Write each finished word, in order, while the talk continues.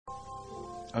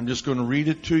I'm just going to read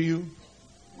it to you,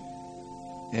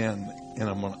 and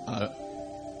I'm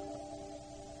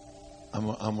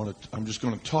just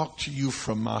going to talk to you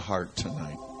from my heart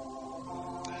tonight.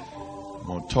 I'm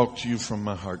going to talk to you from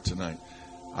my heart tonight.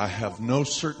 I have no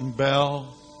certain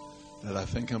bell that I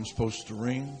think I'm supposed to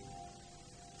ring.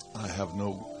 I have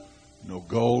no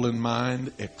goal in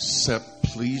mind except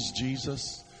please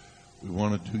Jesus. We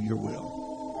want to do your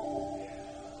will.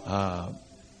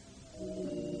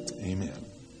 Amen.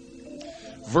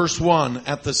 Verse 1,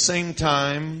 at the same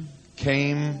time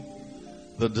came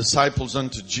the disciples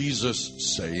unto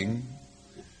Jesus, saying,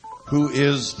 who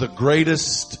is the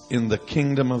greatest in the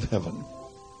kingdom of heaven?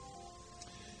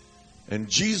 And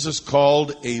Jesus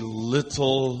called a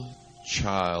little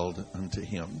child unto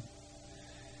him,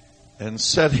 and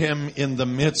set him in the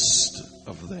midst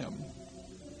of them,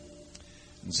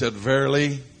 and said,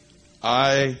 verily,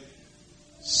 I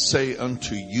say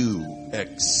unto you,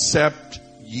 except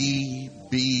ye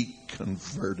be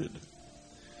converted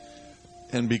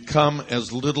and become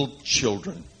as little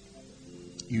children,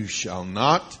 you shall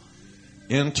not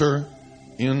enter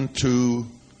into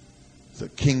the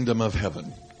kingdom of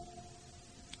heaven.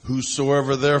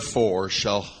 Whosoever therefore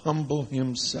shall humble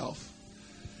himself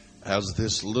as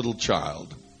this little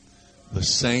child, the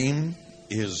same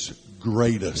is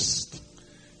greatest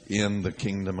in the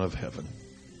kingdom of heaven.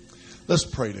 Let's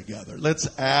pray together. Let's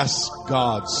ask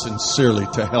God sincerely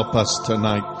to help us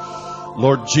tonight.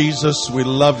 Lord Jesus, we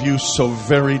love you so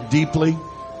very deeply.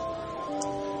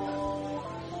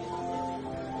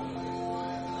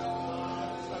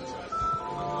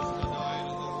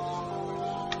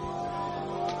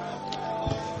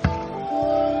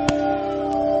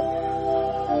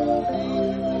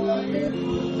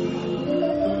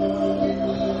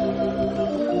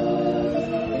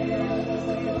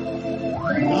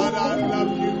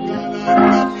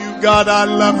 God, I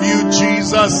love you.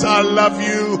 Jesus, I love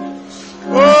you.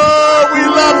 Oh, we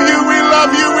love you, we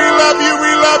love you, we love you,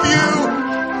 we love you.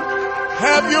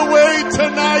 Have your way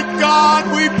tonight,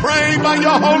 God. We pray by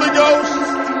your Holy Ghost.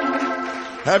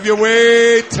 Have your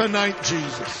way tonight,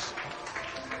 Jesus.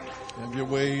 Have your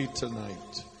way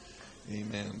tonight.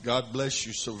 Amen. God bless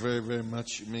you so very, very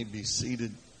much. You may be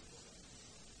seated.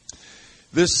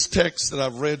 This text that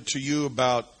I've read to you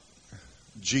about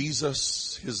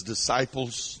Jesus, his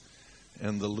disciples,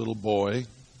 and the little boy,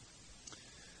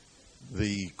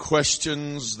 the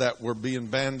questions that were being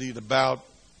bandied about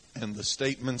and the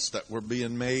statements that were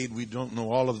being made, we don't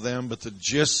know all of them, but the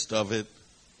gist of it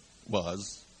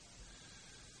was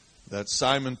that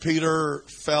Simon Peter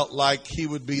felt like he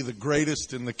would be the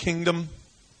greatest in the kingdom,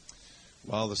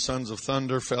 while the sons of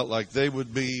thunder felt like they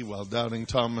would be, while doubting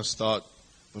Thomas thought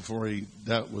before he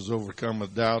was overcome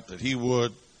with doubt that he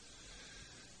would.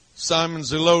 Simon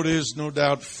Zelotes, no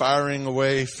doubt firing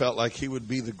away, felt like he would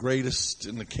be the greatest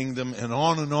in the kingdom, and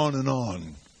on and on and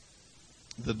on.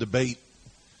 The debate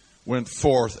went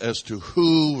forth as to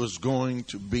who was going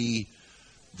to be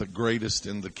the greatest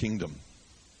in the kingdom.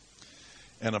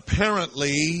 And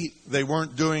apparently, they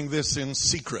weren't doing this in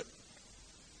secret.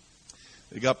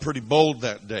 They got pretty bold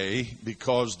that day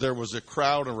because there was a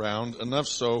crowd around, enough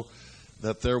so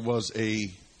that there was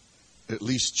at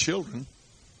least children.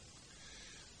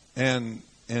 And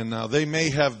now they may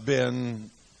have been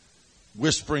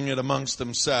whispering it amongst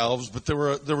themselves, but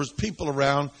there was people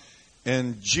around,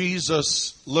 and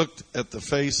Jesus looked at the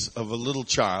face of a little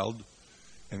child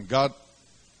and got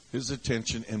his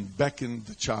attention and beckoned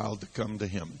the child to come to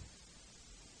him.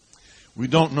 We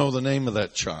don't know the name of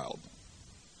that child.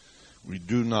 We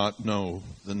do not know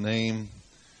the name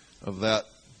of that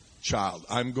child.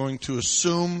 I'm going to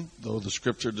assume, though the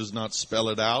scripture does not spell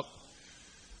it out,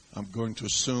 I'm going to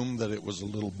assume that it was a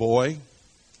little boy.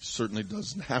 Certainly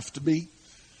doesn't have to be.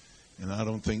 And I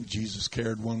don't think Jesus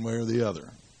cared one way or the other.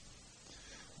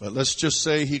 But let's just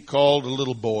say he called a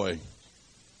little boy.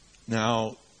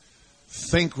 Now,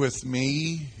 think with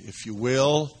me, if you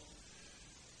will,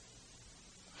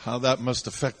 how that must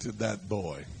have affected that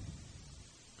boy.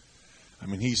 I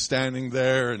mean, he's standing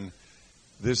there, and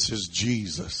this is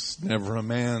Jesus. Never a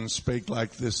man spake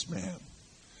like this man.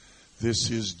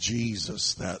 This is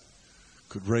Jesus that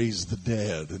could raise the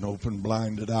dead and open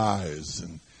blinded eyes.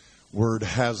 And word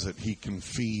has it he can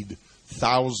feed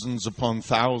thousands upon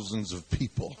thousands of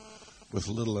people with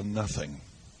little and nothing.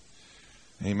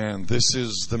 Amen. This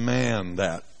is the man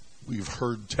that we've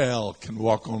heard tell can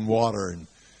walk on water and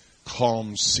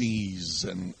calm seas,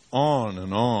 and on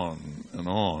and on and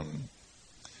on.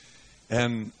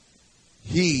 And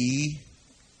he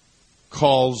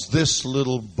calls this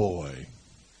little boy.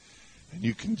 And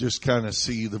you can just kind of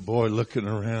see the boy looking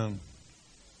around.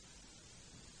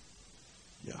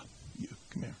 Yeah, you,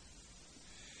 come here.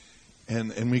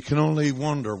 And we can only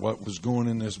wonder what was going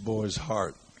in this boy's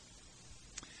heart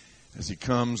as he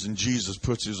comes and Jesus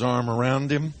puts his arm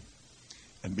around him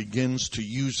and begins to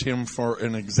use him for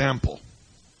an example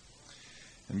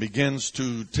and begins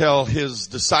to tell his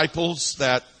disciples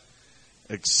that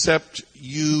except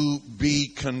you be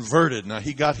converted. Now,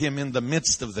 he got him in the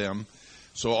midst of them,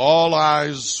 so all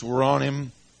eyes were on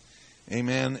him.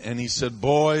 Amen. And he said,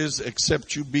 boys,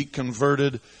 except you be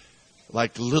converted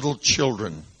like little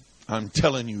children, I'm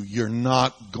telling you, you're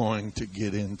not going to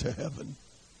get into heaven.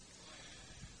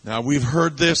 Now, we've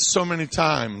heard this so many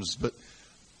times, but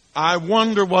I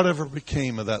wonder whatever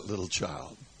became of that little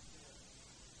child.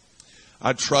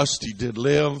 I trust he did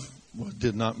live,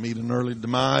 did not meet an early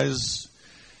demise.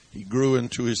 He grew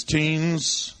into his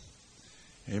teens.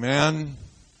 Amen.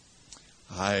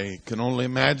 I can only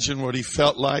imagine what he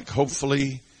felt like.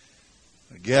 Hopefully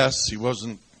he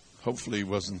wasn't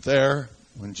there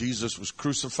when Jesus was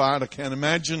crucified. I can't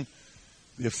imagine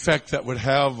the effect that would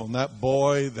have on that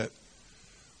boy, that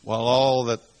while all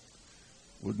that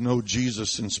would know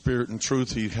Jesus in spirit and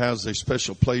truth, he has a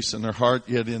special place in their heart.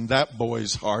 Yet in that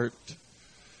boy's heart,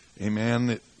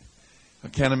 amen, I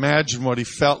can't imagine what he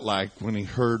felt like when he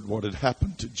heard what had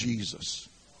happened to Jesus.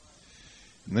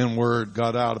 And then word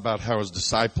got out about how his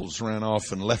disciples ran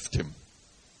off and left him.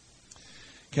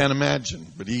 Can't imagine.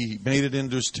 But he made it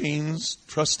into his teens,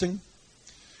 trusting.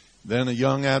 Then a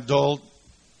young adult,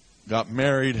 got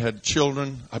married, had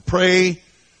children. I pray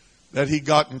that he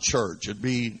got in church.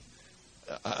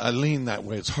 I lean that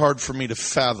way. It's hard for me to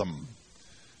fathom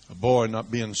a boy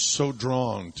not being so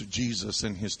drawn to Jesus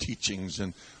and his teachings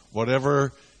and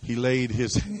whatever he laid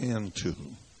his hand to,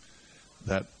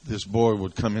 that this boy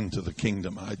would come into the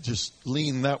kingdom. I just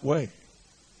lean that way.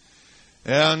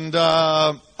 And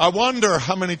I wonder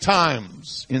how many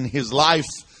times in his life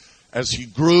as he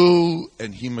grew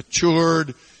and he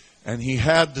matured and he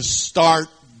had to start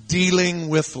dealing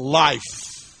with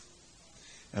life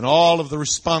and all of the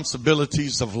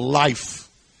responsibilities of life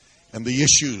and the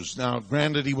issues. Now,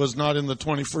 granted, he was not in the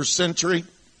 21st century,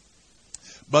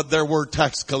 but there were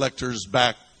tax collectors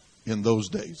back in those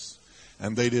days,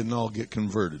 and they didn't all get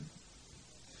converted.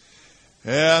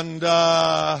 And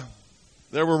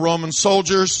there were Roman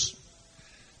soldiers.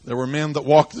 There were men that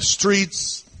walked the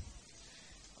streets.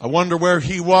 I wonder where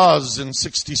he was in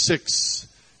 66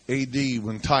 A.D.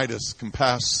 when Titus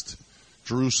compassed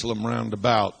Jerusalem round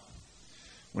about,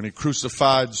 when he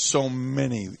crucified so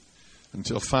many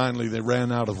until finally they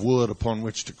ran out of wood upon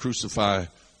which to crucify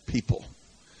people.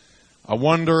 I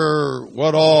wonder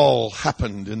what all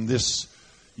happened in this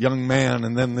young man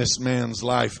and then this man's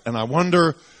life. And I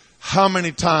wonder how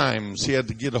many times he had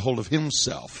to get a hold of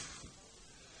himself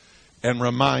and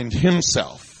remind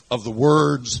himself of the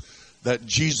words that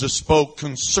Jesus spoke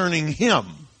concerning him.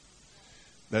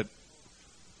 That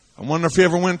I wonder if he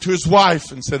ever went to his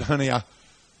wife and said, honey, I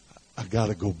got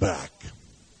to go back.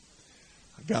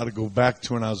 I got to go back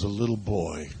to when I was a little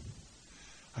boy.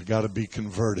 I got to be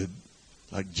converted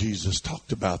like Jesus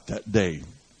talked about that day.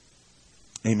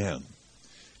 Amen.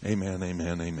 Amen,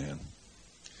 amen, amen.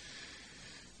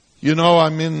 You know,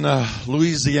 I'm in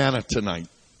Louisiana tonight.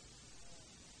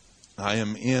 I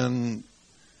am in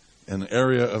an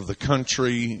area of the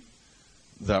country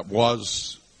that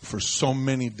was for so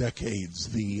many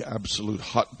decades the absolute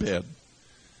hotbed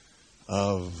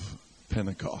of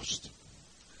Pentecost.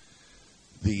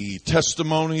 The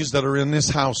testimonies that are in this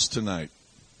house tonight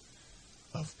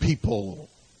of people,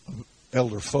 of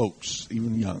elder folks,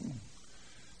 even young,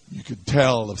 you could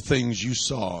tell of things you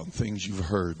saw and things you've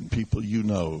heard and people you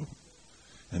know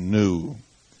and knew,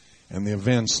 and the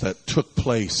events that took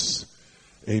place,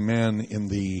 amen, in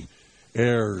the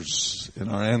heirs in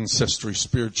our ancestry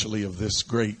spiritually of this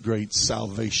great, great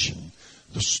salvation.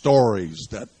 The stories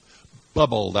that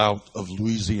bubbled out of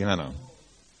Louisiana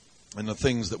and the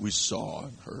things that we saw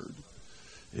and heard.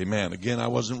 Amen. Again, I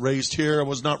wasn't raised here. I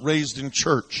was not raised in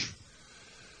church.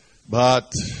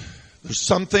 But there's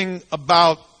something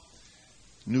about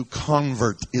new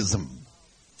convertism.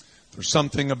 There's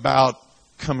something about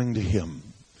coming to Him.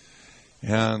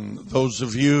 And those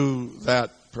of you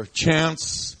that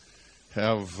perchance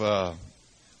have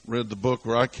read the book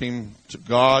Where I Came to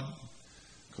God,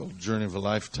 called Journey of a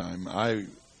Lifetime, I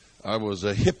was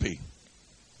a hippie.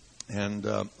 And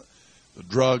the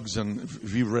drugs, and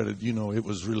if you've read it, you know it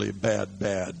was really a bad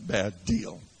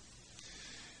deal.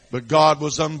 But God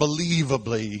was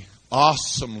unbelievably,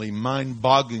 awesomely,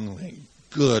 mind-bogglingly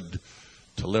good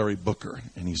to Larry Booker,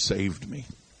 and He saved me.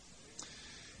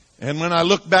 And when I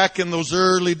look back in those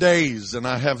early days, and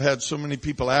I have had so many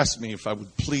people ask me if I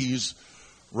would please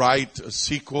write a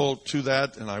sequel to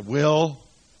that, and I will.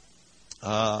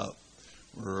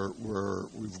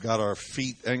 We've got our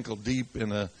feet ankle deep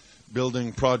in a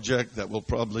building project that will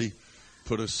probably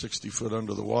put us 60 foot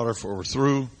under the water before we're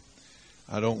through.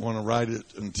 I don't want to write it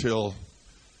until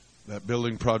that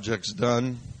building project's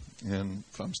done. And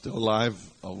if I'm still alive,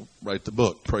 I'll write the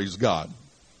book. Praise God.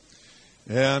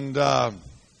 And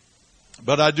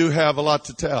but I do have a lot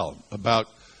to tell about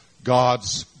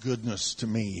God's goodness to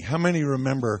me. How many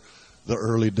remember the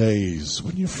early days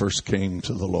when you first came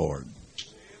to the Lord?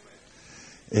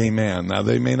 Amen. Now,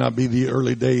 they may not be the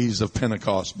early days of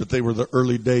Pentecost, but they were the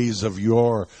early days of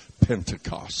your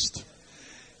Pentecost.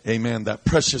 Amen. That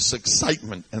precious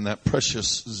excitement and that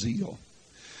precious zeal.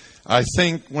 I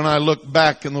think when I look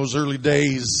back in those early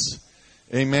days,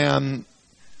 amen,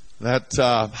 that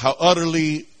how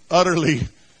utterly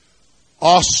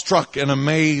awestruck and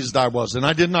amazed I was. And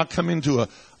I did not come into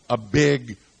a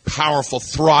big, powerful,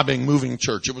 throbbing, moving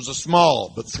church. It was a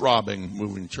small but throbbing,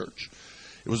 moving church.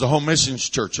 It was a home missions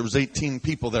church. There was 18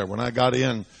 people there. When I got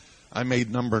in, I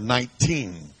made number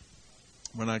 19.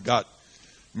 When I got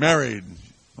married,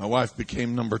 my wife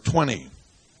became number 20.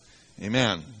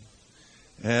 Amen.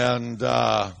 And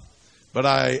but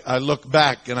I look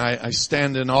back and I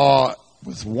stand in awe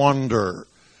with wonder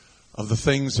of the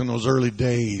things in those early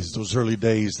days,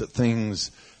 that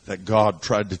things that God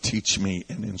tried to teach me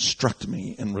and instruct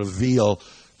me and reveal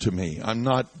to me. I'm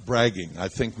not bragging. I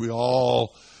think we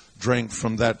all drank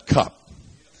from that cup.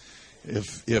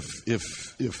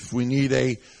 If we need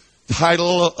a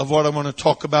title of what I want to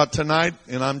talk about tonight,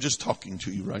 and I'm just talking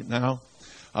to you right now,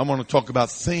 I want to talk about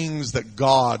things that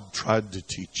God tried to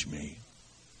teach me.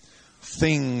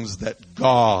 Things that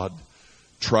God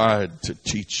tried to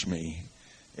teach me.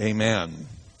 Amen.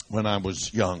 When I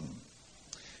was young.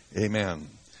 Amen.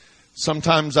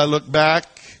 Sometimes I look back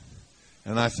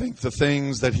and I think the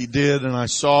things that He did and I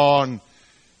saw and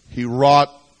He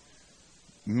wrought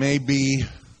maybe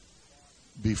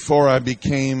before I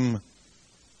became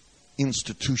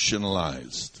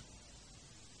institutionalized.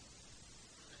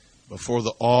 Before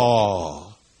the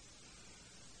awe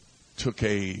took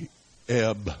a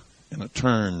ebb and a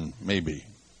turn, maybe.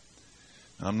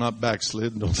 I'm not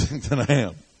backslid, don't think that I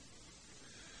am.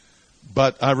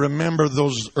 But I remember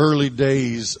those early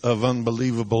days of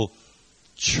unbelievable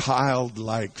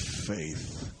childlike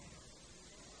faith.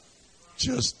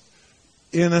 Just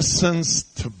innocence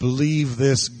to believe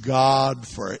this God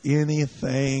for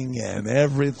anything and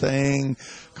everything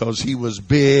because He was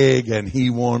big and He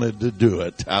wanted to do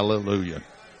it. Hallelujah.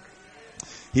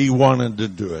 He wanted to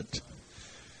do it.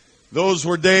 Those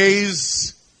were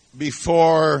days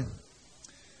before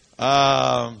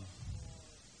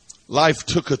life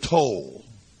took a toll.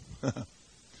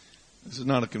 This is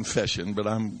not a confession, but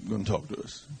I'm going to talk to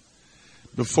us.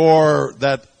 Before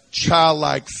that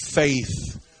childlike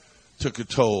faith took a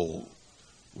toll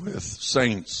with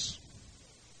saints.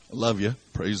 I love you.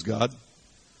 Praise God.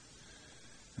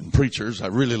 And preachers, I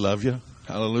really love you.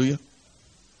 Hallelujah.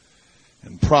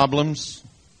 And problems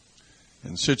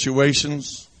and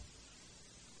situations,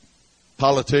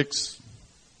 politics,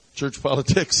 church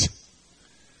politics,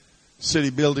 city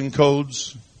building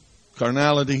codes,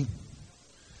 carnality,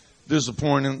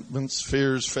 disappointments,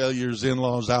 fears, failures,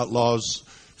 in-laws, outlaws,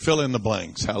 fill in the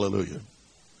blanks. Hallelujah.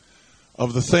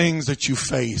 Of the things that you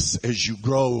face as you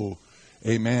grow,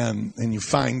 amen, and you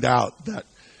find out that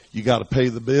you got to pay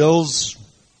the bills,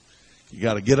 you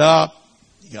got to get up,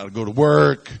 you got to go to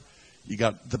work, you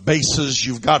got the bases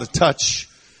you've got to touch,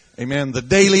 amen, the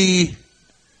daily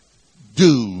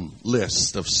do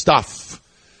list of stuff,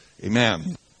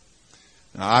 amen.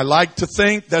 Now, I like to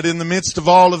think that in the midst of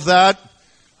all of that,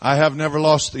 I have never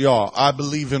lost the awe. I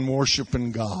believe in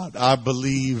worshiping God. I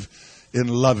believe in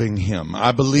loving Him.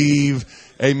 I believe,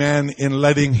 amen, in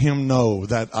letting Him know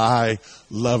that I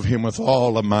love Him with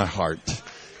all of my heart.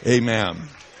 Amen.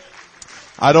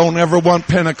 I don't ever want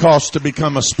Pentecost to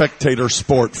become a spectator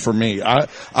sport for me. I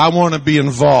want to be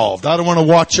involved. I don't want to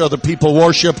watch other people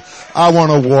worship. I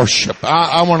want to worship.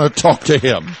 I want to talk to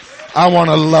Him. I want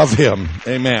to love Him.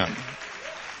 Amen.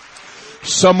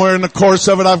 Somewhere in the course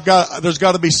of it, there's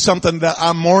got to be something that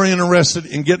I'm more interested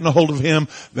in getting a hold of Him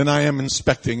than I am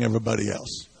inspecting everybody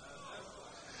else.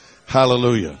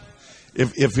 Hallelujah.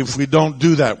 If we don't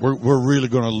do that, we're really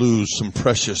going to lose some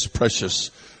precious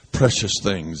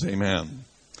things. Amen.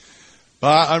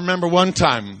 But I remember one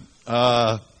time,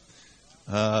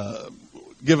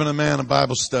 giving a man a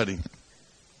Bible study.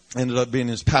 Ended up being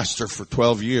his pastor for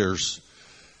 12 years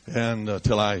and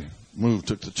till I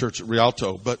took the church at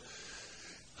Rialto. But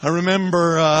I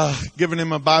remember giving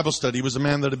him a Bible study. He was a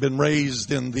man that had been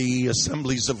raised in the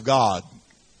Assemblies of God,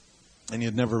 and he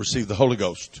had never received the Holy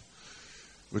Ghost,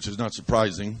 which is not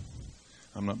surprising.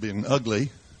 I'm not being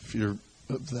ugly if you're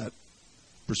of that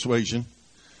persuasion,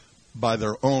 by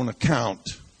their own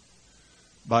account,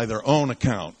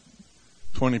 20%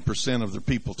 of their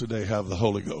people today have the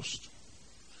Holy Ghost.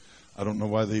 I don't know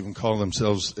why they even call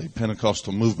themselves a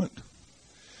Pentecostal movement.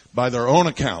 By their own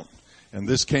account, and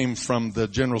this came from the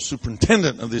general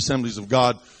superintendent of the Assemblies of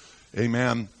God,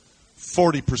 amen,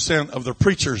 40% of their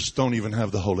preachers don't even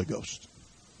have the Holy Ghost.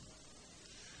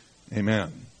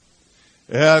 Amen.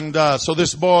 And so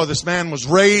this man was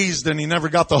raised and he never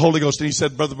got the Holy Ghost. And he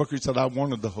said, Brother Booker, he said, I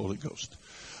wanted the Holy Ghost.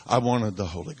 I wanted the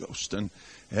Holy Ghost. And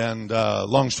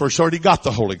long story short, he got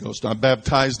the Holy Ghost. I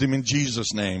baptized him in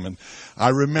Jesus' name. And I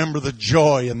remember the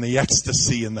joy and the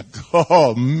ecstasy and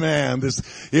oh man,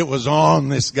 it was on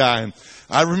this guy. And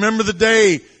I remember the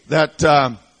day that,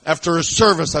 after his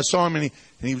service, I saw him and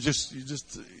he was just,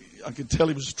 I could tell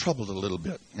he was troubled a little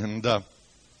bit. And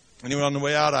anyway, on the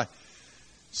way out, I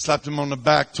slapped him on the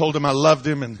back, told him I loved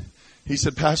him, and he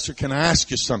said, Pastor, can I ask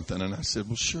you something? And I said,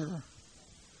 well, sure.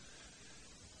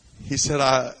 He said,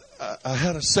 I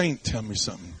had a saint tell me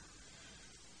something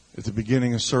at the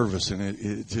beginning of service, and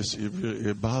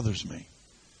it bothers me.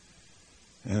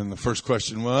 And the first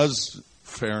question was,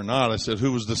 fair or not, I said,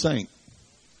 who was the saint?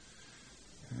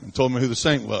 And told me who the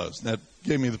saint was. That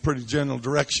gave me the pretty general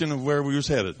direction of where we was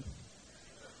headed.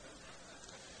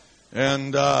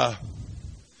 And the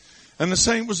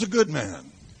saint was a good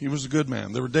man. He was a good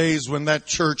man. There were days when that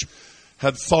church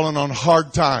had fallen on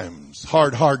hard times,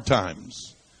 hard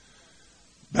times,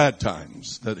 bad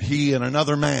times, that he and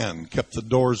another man kept the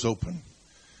doors open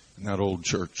in that old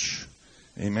church.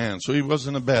 Amen. So he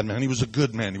wasn't a bad man. He was a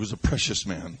good man. He was a precious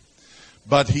man.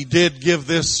 But he did give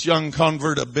this young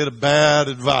convert a bit of bad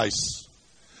advice.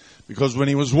 Because when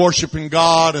he was worshiping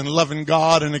God and loving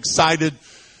God and excited,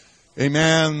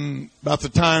 amen, about the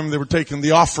time they were taking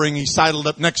the offering, he sidled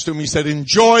up next to him. He said,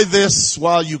 enjoy this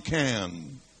while you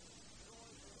can.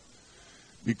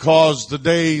 Because the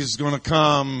day's going to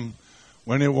come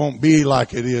when it won't be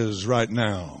like it is right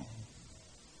now.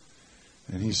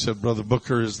 And he said, Brother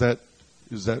Booker, is that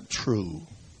true?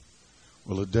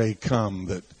 Will a day come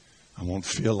that I won't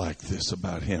feel like this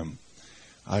about him?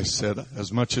 I said,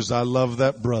 as much as I love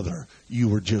that brother, you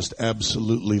were just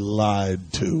absolutely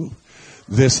lied to.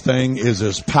 This thing is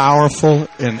as powerful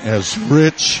and as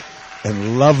rich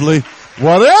and lovely.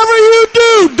 Whatever you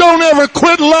do, don't ever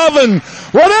quit loving.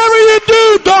 Whatever you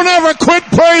do, don't ever quit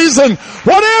praising.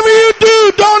 Whatever you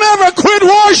do, don't ever quit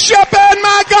worshiping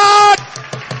my God.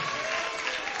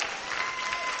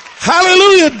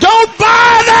 Hallelujah. Don't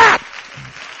buy that.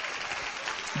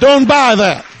 Don't buy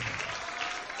that.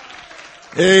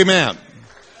 Amen.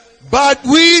 But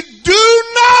we do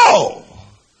know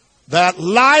that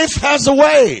life has a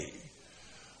way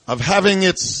of having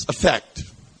its effect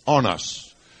on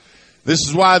us. This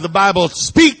is why the Bible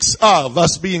speaks of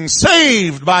us being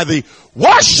saved by the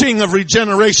washing of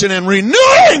regeneration and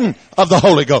renewing of the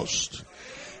Holy Ghost.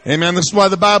 Amen. This is why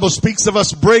the Bible speaks of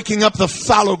us breaking up the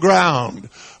fallow ground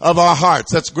of our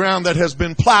hearts. That's ground that has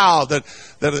been plowed, that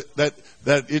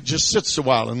it just sits a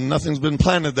while and nothing's been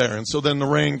planted there. And so then the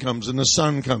rain comes and the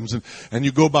sun comes and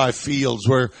you go by fields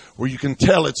where you can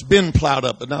tell it's been plowed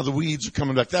up, but now the weeds are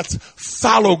coming back. That's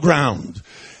fallow ground.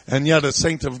 And yet, as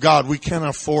saints of God, we can't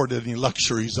afford any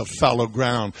luxuries of fallow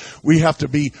ground. We have to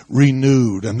be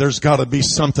renewed. And there's got to be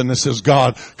something that says,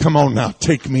 God, come on now,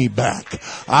 take me back.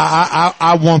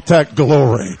 I want that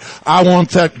glory. I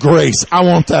want that grace. I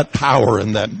want that power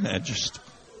and that majesty.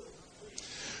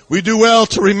 We do well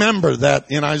to remember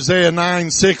that in Isaiah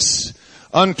 9:6,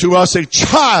 unto us a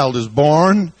child is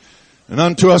born, and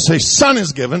unto us a son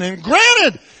is given. And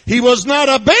granted, he was not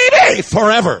a baby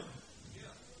forever.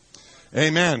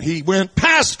 Amen. He went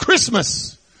past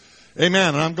Christmas.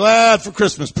 Amen. And I'm glad for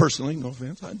Christmas personally. No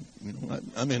offense.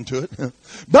 I'm into it.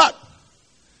 But,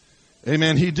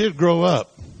 amen, he did grow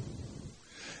up.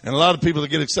 And a lot of people that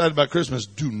get excited about Christmas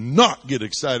do not get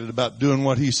excited about doing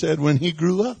what he said when he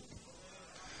grew up.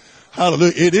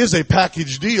 Hallelujah. It is a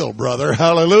package deal, brother.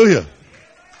 Hallelujah.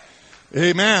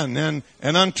 Amen.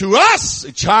 And unto us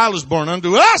a child is born.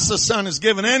 Unto us a son is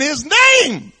given. And his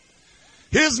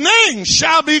name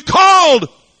shall be called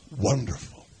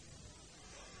Wonderful,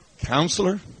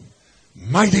 Counselor,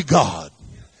 Mighty God,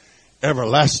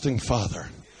 Everlasting Father,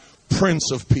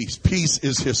 Prince of Peace. Peace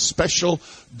is his special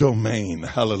domain.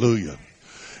 Hallelujah.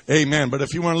 Amen. But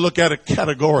if you want to look at it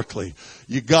categorically,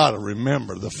 you got to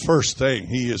remember the first thing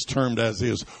he is termed as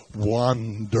is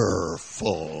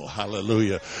wonderful.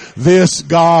 Hallelujah. This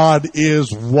God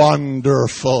is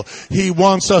wonderful. He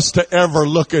wants us to ever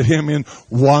look at him in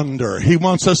wonder. He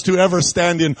wants us to ever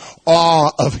stand in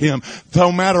awe of him.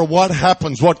 No matter what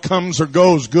happens, what comes or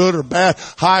goes, good or bad,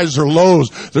 highs or lows,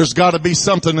 there's got to be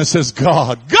something that says,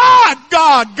 God,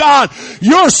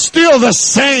 you're still the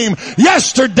same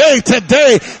yesterday,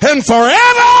 today, and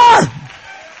forever.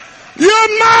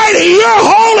 You're mighty, you're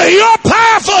holy, you're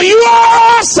powerful, you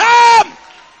are awesome.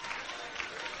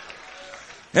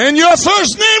 And your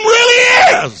first name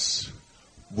really is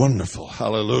wonderful.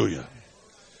 Hallelujah.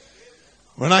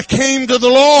 When I came to the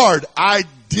Lord, I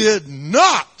did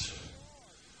not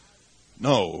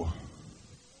know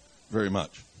very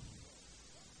much.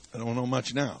 I don't know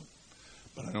much now,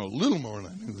 but I know a little more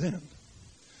than I knew then.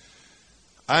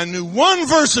 I knew one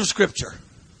verse of Scripture,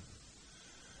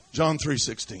 John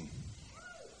 3:16.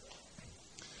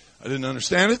 I didn't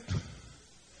understand it.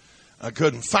 I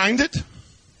couldn't find it.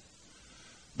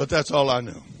 But that's all I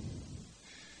knew.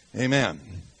 Amen.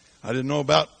 I didn't know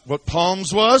about what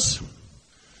Psalms was,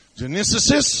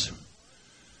 Genesis,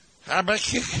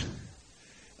 Habakkuk,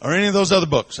 or any of those other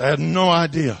books. I had no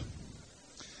idea.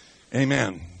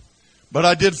 Amen. But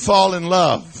I did fall in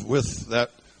love with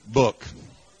that book.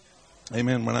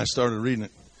 Amen. When I started reading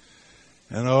it.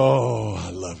 And oh, I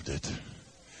loved it.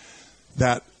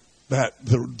 The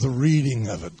reading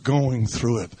of it, going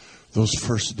through it, those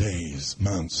first days,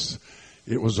 months,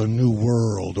 it was a new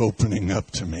world opening up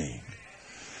to me.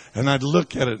 And I'd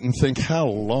look at it and think, how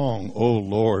long, oh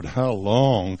Lord, how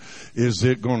long is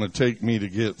it going to take me to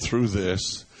get through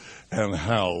this? And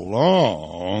how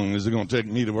long is it going to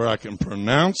take me to where I can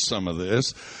pronounce some of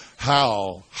this?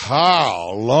 How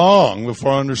long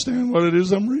before I understand what it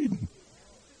is I'm reading?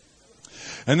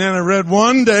 And then I read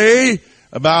one day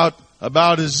about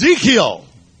Ezekiel.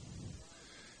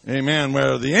 Amen.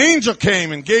 Where the angel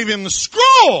came and gave him the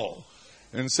scroll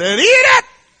and said, eat it!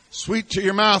 Sweet to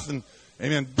your mouth and,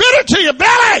 amen, bitter to your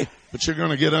belly! But you're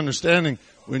going to get understanding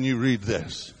when you read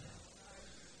this.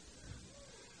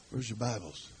 Where's your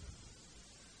Bibles?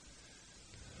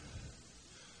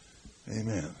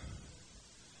 Amen.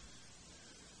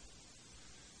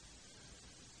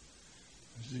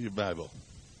 This is your Bible.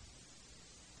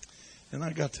 And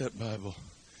I got that Bible.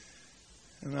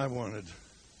 And I wanted,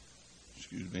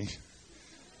 excuse me,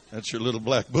 that's your little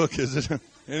black book, is it?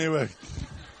 Anyway.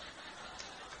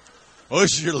 Oh,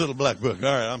 this is your little black book.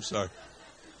 All right, I'm sorry.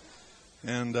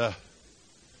 And I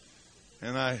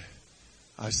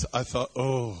thought,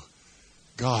 oh,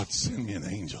 God, send me an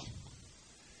angel.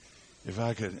 If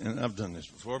I could, and I've done this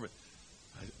before, but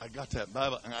I got that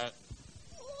Bible, and I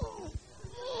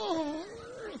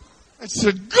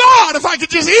said, God, if I could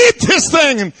just eat this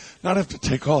thing and not have to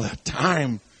take all that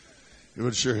time, it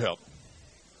would sure help.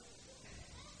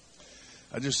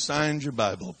 I just signed your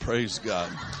Bible. Praise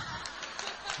God.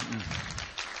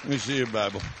 Let me see your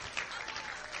Bible.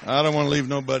 I don't want to leave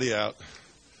nobody out.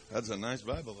 That's a nice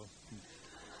Bible,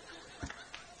 though.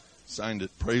 Signed it.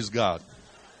 Praise God.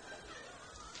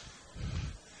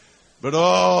 But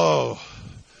oh,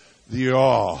 the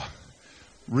awe,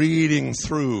 reading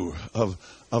through of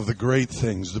the great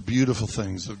things, the beautiful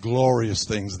things, the glorious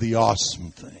things, the awesome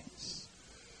things.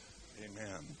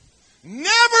 Amen.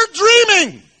 Never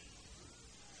dreaming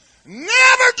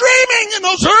in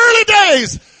those early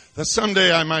days that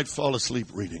someday I might fall asleep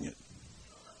reading it.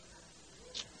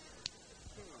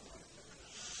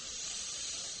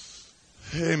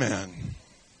 Amen.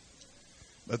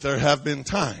 But there have been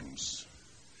times.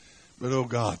 But oh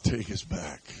God, take us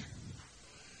back.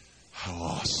 How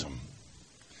awesome.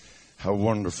 How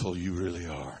wonderful you really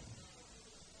are.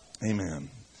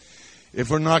 Amen. If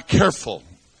we're not careful,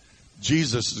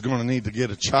 Jesus is going to need to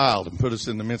get a child and put us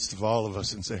in the midst of all of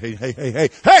us and say, hey,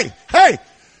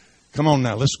 come on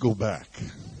now, let's go back.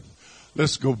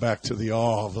 Let's go back to the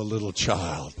awe of a little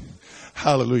child.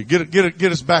 Hallelujah.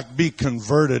 Get us back, be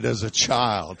converted as a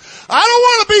child. I don't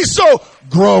want to be so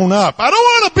grown up. I don't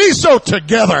want to be so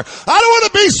together. I don't want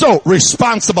to be so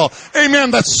responsible. Amen.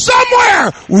 That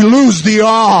somewhere we lose the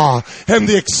awe and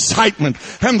the excitement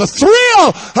and the thrill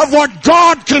of what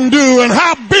God can do and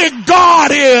how big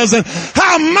God is and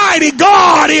how mighty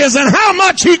God is and how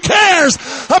much He cares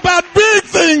about big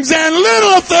things and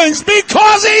little things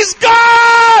because He's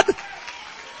God.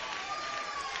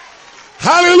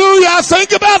 Hallelujah. I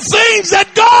think about things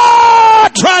that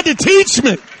God tried to teach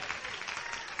me.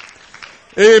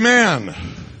 Amen.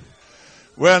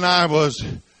 When I was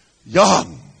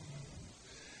young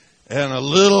and a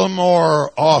little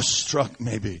more awestruck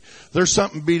maybe. There's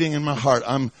something beating in my heart.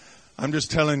 I'm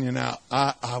just telling you now,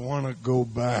 I want to go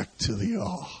back to the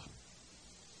awe.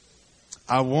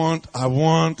 I want,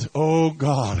 oh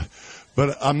God,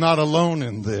 but I'm not alone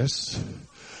in this,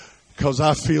 because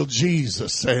I feel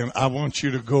Jesus saying, I want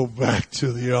you to go back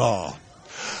to the awe.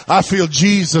 I feel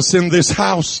Jesus in this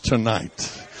house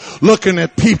tonight, looking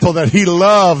at people that He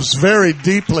loves very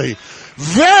deeply,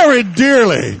 very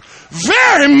dearly,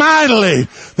 very mightily,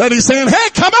 that He's saying, hey,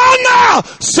 come on now,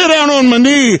 sit down on my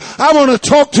knee. I want to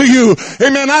talk to you.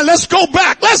 Amen. Now, let's go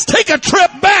back. Let's take a trip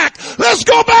back. Let's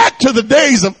go back to the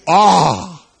days of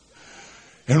awe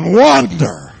and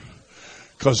wonder.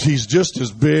 Because He's just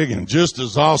as big and just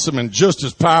as awesome and just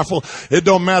as powerful. It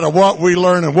don't matter what we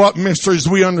learn and what mysteries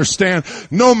we understand.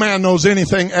 No man knows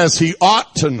anything as he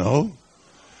ought to know.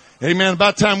 Amen.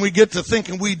 By the time we get to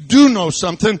thinking we do know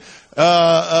something,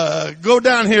 go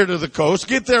down here to the coast,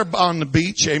 get there on the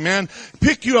beach, amen.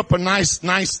 Pick you up a nice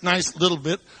little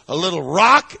bit, a little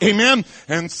rock, amen,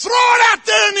 and throw it out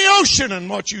there in the ocean. And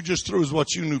what you just threw is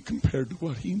what you knew compared to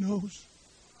what He knows.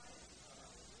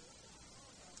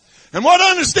 And what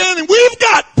understanding we've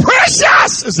got,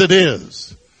 precious as it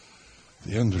is.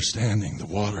 The understanding, the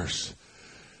waters,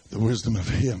 the wisdom of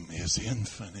Him is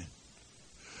infinite.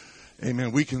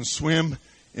 Amen. We can swim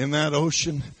in that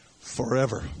ocean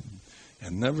forever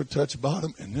and never touch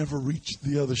bottom and never reach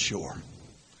the other shore.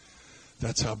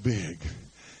 That's how big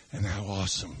and how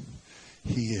awesome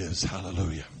He is.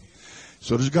 Hallelujah.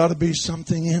 So there's got to be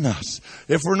something in us.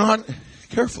 If we're not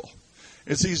careful,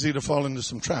 it's easy to fall into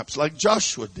some traps like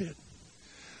Joshua did.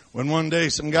 When one day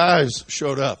some guys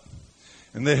showed up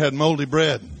and they had moldy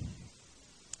bread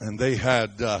and they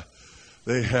had well,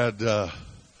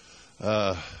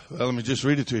 let me just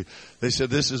read it to you. They said,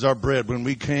 this is our bread. When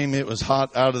we came, it was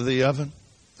hot out of the oven.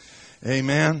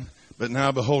 Amen. But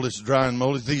now, behold, it's dry and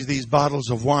moldy. These bottles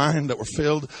of wine that were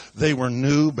filled, they were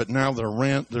new, but now they're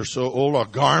rent. They're so old. Our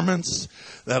garments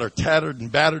that are tattered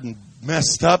and battered and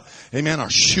messed up. Amen. Our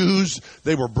shoes,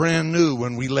 they were brand new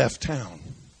when we left town.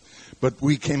 But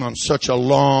we came on such a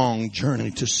long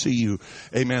journey to see you.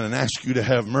 Amen. And ask you to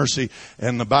have mercy.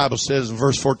 And the Bible says in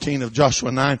verse 14 of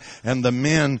Joshua 9, and the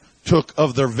men took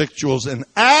of their victuals and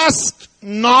asked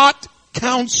not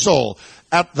counsel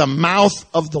at the mouth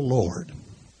of the Lord.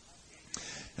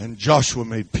 And Joshua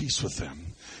made peace with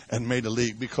them and made a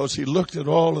league, because he looked at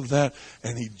all of that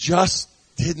and he just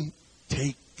didn't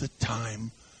take the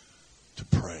time to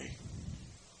pray.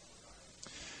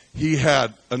 He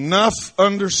had enough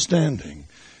understanding.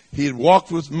 He had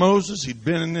walked with Moses. He'd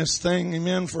been in this thing,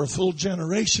 amen, for a full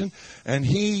generation. And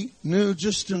he knew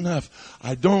just enough.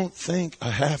 I don't think I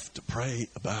have to pray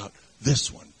about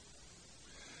this one.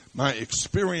 My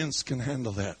experience can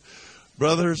handle that.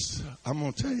 Brothers, I'm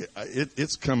going to tell you,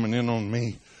 it's coming in on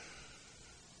me.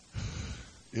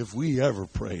 If we ever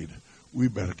prayed, we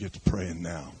better get to praying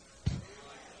now.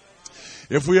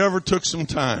 If we ever took some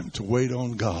time to wait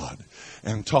on God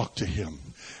and talk to Him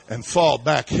and fall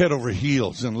back head over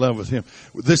heels in love with Him,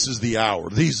 this is the hour.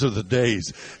 These are the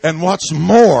days. And what's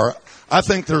more, I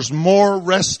think there's more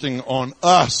resting on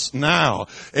us now.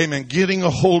 Amen. Getting a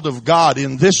hold of God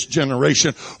in this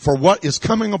generation for what is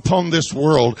coming upon this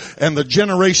world and the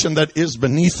generation that is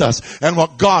beneath us and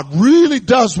what God really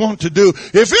does want to do.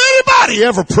 If anybody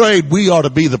ever prayed, we ought to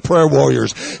be the prayer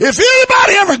warriors. If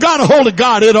anybody ever got a hold of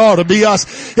God, it ought to be us.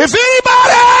 If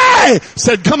anybody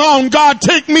said, come on, God,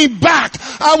 take me back.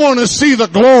 I want to see the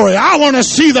glory. I want to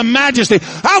see the majesty.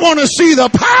 I want to see the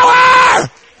power.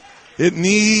 It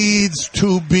needs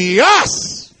to be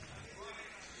us.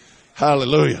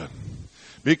 Hallelujah.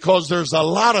 Because there's a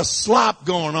lot of slop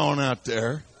going on out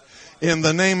there in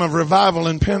the name of revival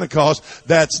and Pentecost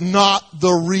that's not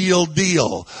the real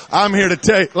deal. I'm here to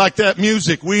tell you, like that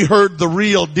music, we heard the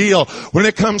real deal. When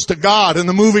it comes to God and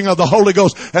the moving of the Holy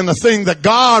Ghost and the thing that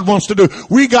God wants to do,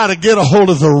 we got to get a hold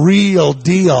of the real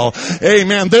deal.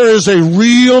 Amen. There is a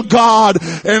real God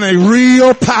and a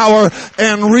real power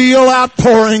and real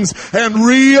outpourings and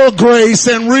real grace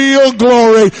and real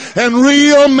glory and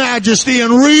real majesty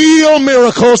and real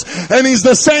miracles. And He's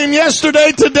the same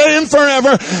yesterday, today, and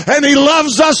forever. And He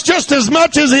loves us just as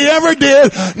much as He ever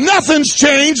did. Nothing's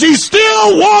changed. He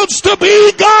still wants to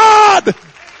be God.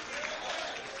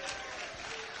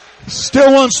 He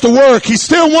still wants to work. He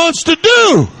still wants to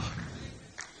do.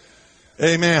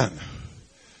 Amen.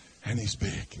 And He's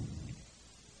big.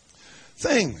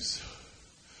 Things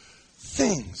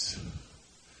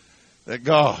that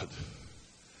God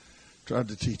tried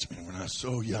to teach me when I was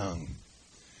so young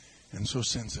and so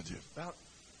sensitive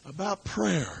about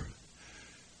prayer.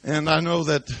 And I know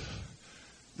that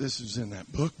this is in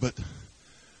that book, but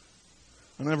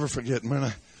I'll never forget.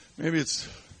 Maybe it's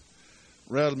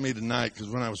rattled me tonight because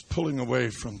when I was pulling away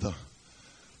from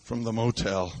the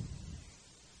motel,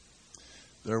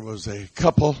 there was a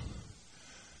couple,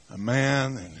 a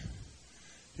man and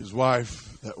his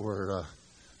wife, that were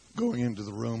going into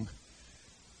the room,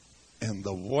 and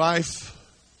the wife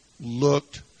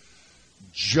looked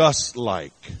just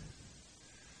like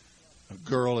a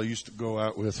girl I used to go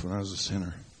out with when I was a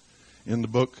sinner. In the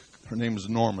book, her name was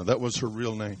Norma. That was her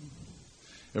real name.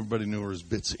 Everybody knew her as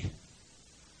Bitsy.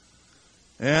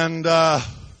 And the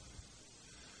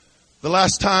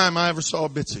last time I ever saw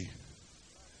Bitsy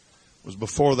was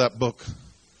before that book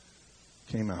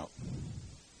came out.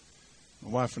 My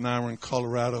wife and I were in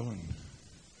Colorado, and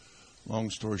long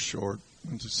story short,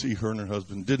 went to see her and her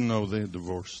husband. Didn't know they had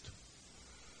divorced.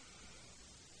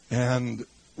 And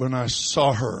when I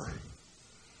saw her,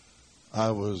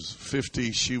 I was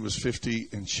 50, she was 50,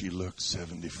 and she looked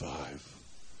 75.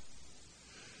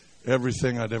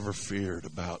 Everything I'd ever feared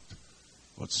about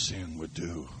what sin would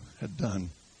do had done.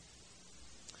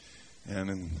 And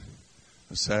in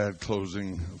a sad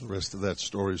closing of the rest of that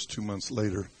story is 2 months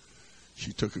later,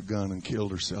 she took a gun and killed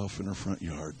herself in her front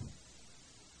yard.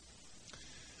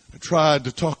 I tried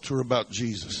to talk to her about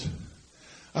Jesus.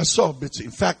 I saw Bitsy.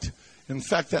 In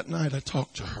fact, that night I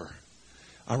talked to her.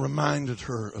 I reminded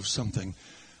her of something.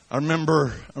 I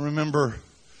remember,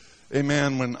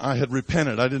 amen, when I had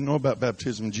repented. I didn't know about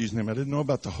baptism in Jesus' name. I didn't know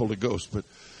about the Holy Ghost, but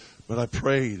I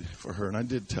prayed for her, and I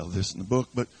did tell this in the book,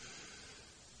 but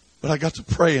I got to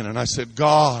praying, and I said,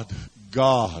 God,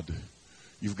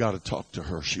 you've got to talk to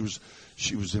her. She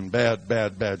was in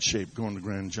bad shape going to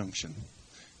Grand Junction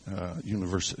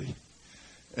University.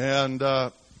 And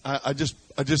I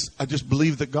just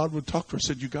believed that God would talk to her. I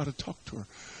said, you got to talk to her.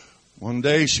 One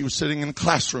day she was sitting in a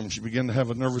classroom. She began to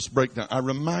have a nervous breakdown. I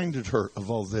reminded her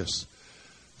of all this.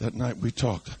 That night we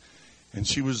talked. And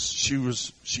she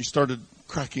started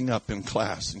cracking up in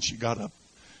class, and she got up.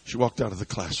 She walked out of the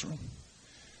classroom.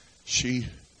 She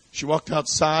walked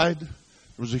outside. There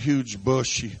was a huge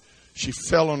bush. She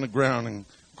fell on the ground and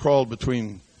crawled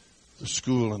between the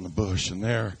school and the bush. And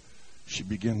there she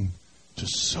began to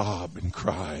sob and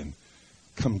cry and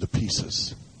come to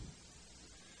pieces.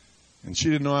 And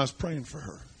she didn't know I was praying for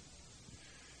her.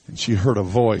 And she heard a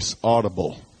voice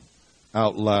audible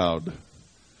out loud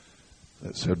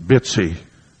that said, Bitsy,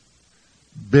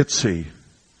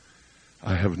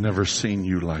 I have never seen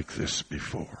you like this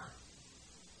before.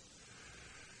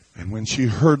 And when she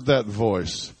heard that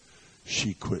voice,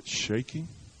 she quit shaking.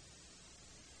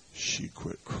 She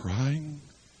quit crying.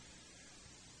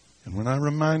 And when I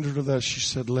reminded her of that, she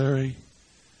said, Larry,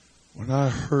 when I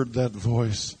heard that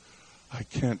voice, I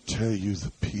can't tell you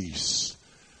the peace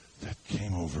that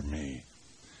came over me.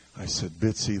 I said,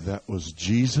 Bitsy, that was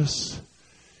Jesus.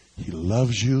 He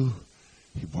loves you.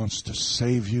 He wants to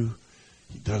save you.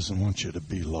 He doesn't want you to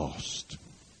be lost.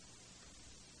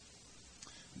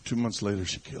 2 months later,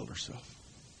 she killed herself.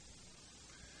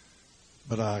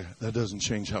 But that doesn't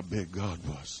change how big God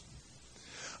was.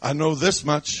 I know this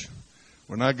much.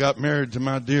 When I got married to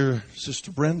my dear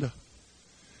sister Brenda,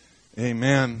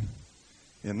 amen,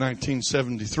 in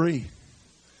 1973,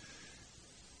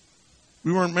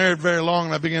 we weren't married very long,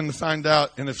 and I began to find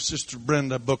out, and if Sister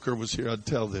Brenda Booker was here, I'd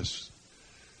tell this.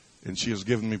 And she has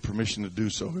given me permission to do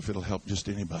so if it'll help just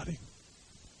anybody.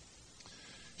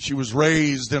 She was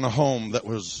raised in a home that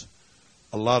was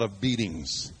a lot of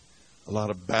beatings, a lot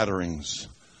of batterings,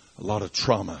 a lot of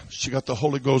trauma. She got the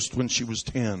Holy Ghost when she was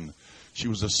 10. She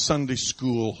was a Sunday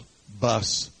school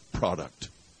bus product.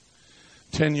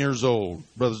 10 years old,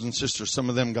 brothers and sisters, some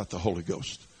of them got the Holy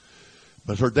Ghost.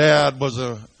 But her dad was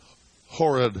a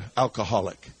horrid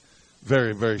alcoholic.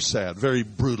 Very, very sad, very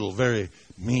brutal, very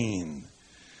mean.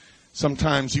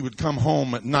 Sometimes he would come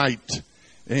home at night,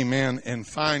 amen, and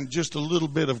find just a little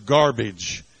bit of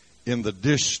garbage in the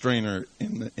dish strainer,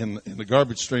 in the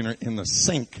garbage strainer in the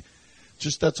sink.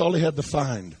 Just that's all he had to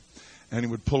find. And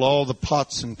he would pull all the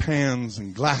pots and pans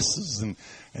and glasses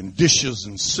and dishes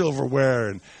and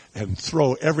silverware and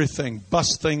throw everything,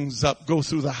 bust things up, go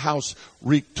through the house,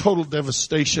 wreak total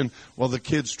devastation while the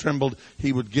kids trembled.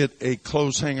 He would get a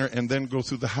clothes hanger and then go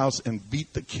through the house and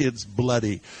beat the kids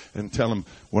bloody and tell them,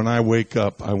 when I wake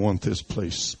up, I want this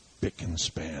place spick and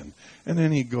span. And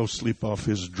then he'd go sleep off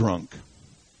his drunk.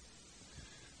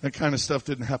 That kind of stuff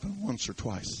didn't happen once or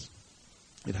twice.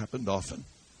 It happened often.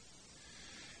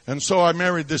 And so I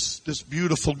married this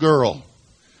beautiful girl.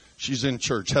 She's in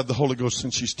church, had the Holy Ghost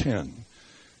since she's 10.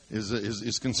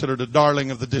 Is considered a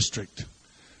darling of the district.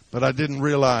 But I didn't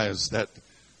realize that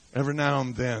every now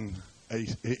and then a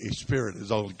spirit,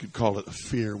 as all you could call it, a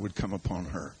fear would come upon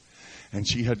her. And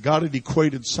she had got it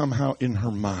equated somehow in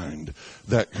her mind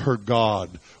that her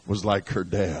God was like her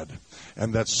dad.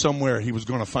 And that somewhere he was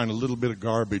going to find a little bit of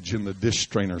garbage in the dish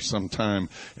strainer sometime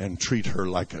and treat her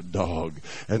like a dog.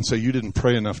 And say, you didn't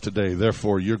pray enough today,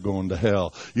 therefore you're going to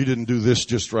hell. You didn't do this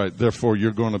just right, therefore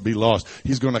you're going to be lost.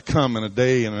 He's going to come in a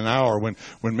day and an hour when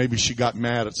maybe she got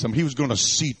mad at some. He was going to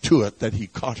see to it that he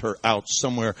caught her out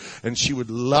somewhere, and she would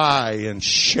lie and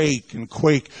shake and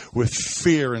quake with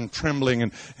fear and trembling.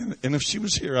 And if she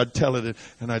was here, I'd tell it,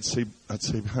 and I'd say,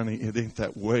 honey, it ain't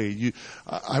that way.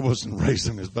 I wasn't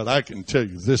raising this, but I can tell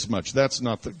you this much. That's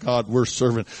not the God we're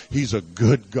serving. He's a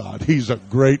good God. He's a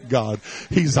great God.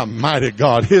 He's a mighty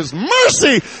God. His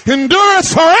mercy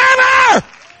endureth forever.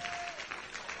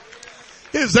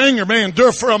 His anger may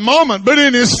endure for a moment, but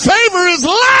in His favor is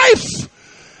life.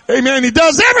 Amen. He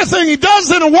does everything He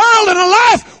does in a world and a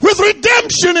life with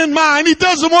redemption in mind. He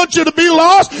doesn't want you to be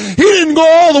lost. He didn't go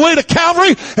all the way to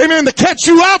Calvary, amen, to catch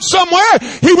you out somewhere.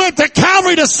 He went to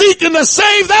Calvary to seek and to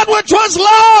save that which was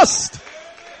lost.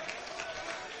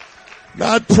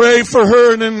 I'd pray for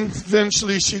her, and then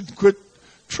eventually she'd quit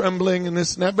trembling and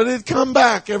this and that. But it'd come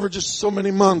back every just so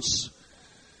many months.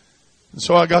 And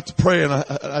so I got to pray, and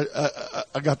I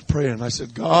got to pray, and I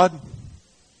said, God,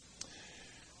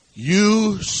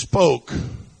 you spoke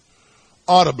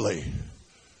audibly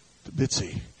to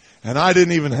Bitsy, and I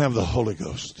didn't even have the Holy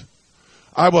Ghost.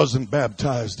 I wasn't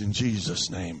baptized in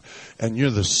Jesus' name, and you're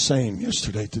the same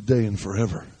yesterday, today, and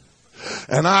forever.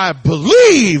 And I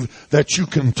believe that you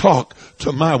can talk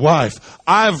to my wife.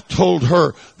 I've told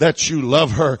her that you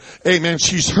love her. Amen.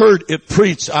 She's heard it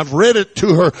preached. I've read it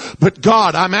to her. But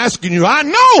God, I'm asking you, I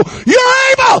know you're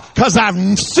able because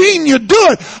I've seen you do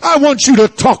it. I want you to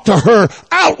talk to her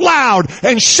out loud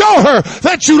and show her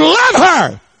that you love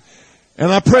her.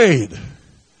 And I prayed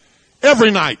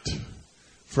every night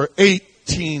for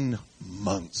 18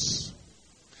 months.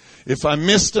 If I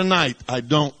missed a night, I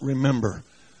don't remember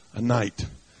a night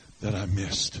that I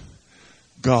missed.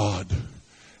 God.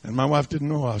 And my wife didn't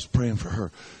know I was praying for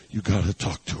her. You got to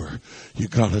talk to her. You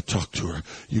got to talk to her.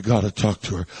 You got to talk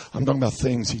to her. I'm talking about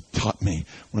things he taught me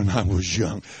when I was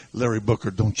young. Larry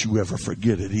Booker, don't you ever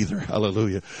forget it either.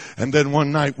 Hallelujah. And then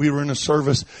one night we were in a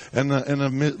service, and a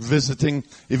visiting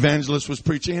evangelist was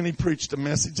preaching, and he preached a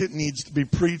message. It needs to be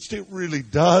preached. It really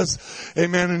does.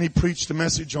 Amen. And he preached a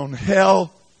message on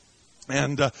hell.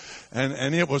 And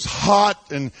it was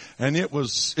hot, and it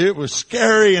was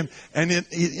scary, and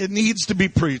it needs to be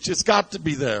preached. It's got to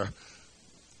be there. I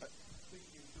think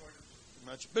he enjoyed it too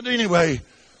much, but anyway,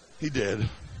 he did.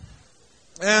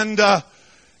 And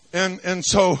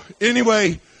so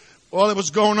anyway, while it was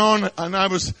going on, and I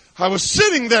was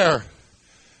sitting there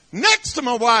next to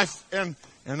my wife, and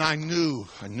I knew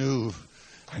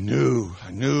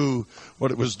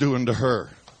what it was doing to her.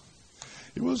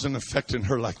 It wasn't affecting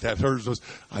her like that. Hers was,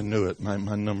 I knew it. My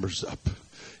number's up.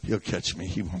 He'll catch me.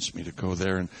 He wants me to go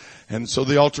there. And so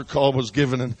the altar call was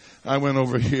given, and I went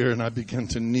over here and I began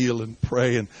to kneel and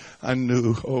pray, and I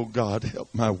knew, oh God,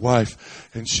 help my wife.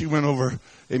 And she went over,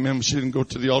 amen. She didn't go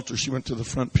to the altar. She went to the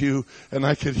front pew, and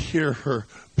I could hear her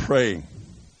praying.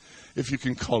 If you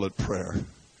can call it prayer.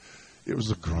 It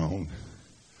was a groan.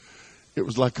 It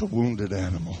was like a wounded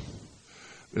animal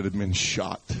that had been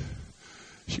shot.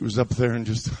 She was up there, and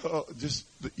just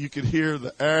you could hear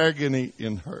the agony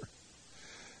in her.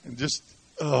 And there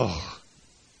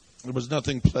was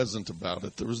nothing pleasant about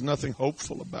it. There was nothing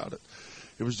hopeful about it.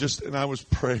 It was just, and I was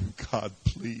praying, God,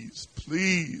 please,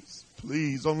 please,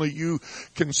 please, only you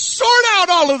can sort out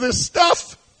all of this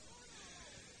stuff.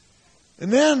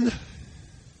 And then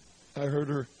I heard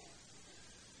her,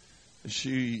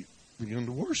 she began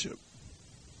to worship.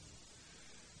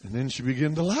 And then she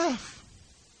began to laugh.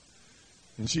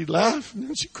 And she'd laugh, and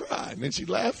then she'd cry, and then she'd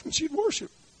laugh, and she'd worship.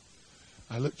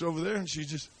 I looked over there, and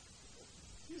she's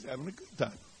having a good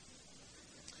time.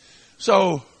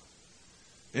 So,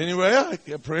 anyway, I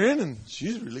kept praying, and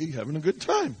she's really having a good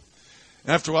time.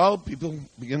 After a while, people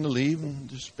began to leave and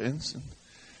dispense. And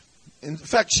in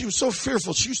fact, she was so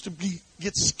fearful, she used to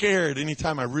get scared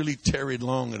anytime I really tarried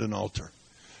long at an altar.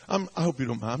 I hope you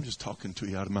don't mind. I'm just talking to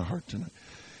you out of my heart tonight.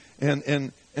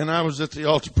 And I was at the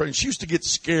altar praying. She used to get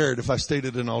scared if I stayed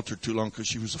at an altar too long because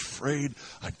she was afraid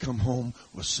I'd come home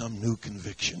with some new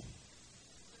conviction.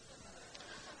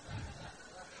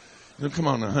 Now, come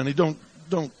on now, honey. Don't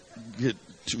get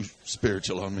too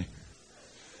spiritual on me.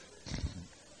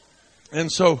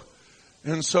 And so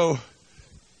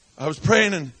I was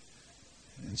praying, and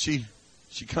she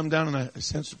come down, and I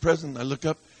sensed the presence. I look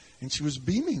up, and she was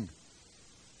beaming.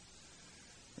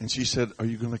 And she said, are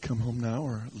you going to come home now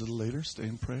or a little later, stay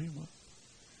and pray? Well,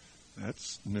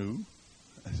 that's new.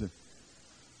 I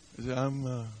I said, I'm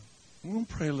going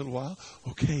to pray a little while.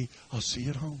 Okay, I'll see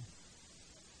you at home.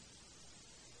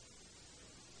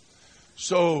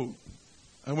 So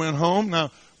I went home.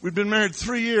 Now, we'd been married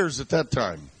 3 years at that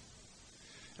time.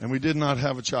 And we did not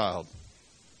have a child.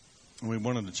 And we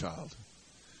wanted a child.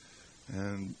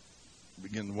 And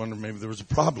began to wonder maybe there was a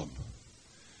problem.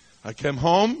 I came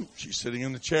home. She's sitting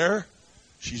in the chair.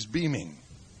 She's beaming.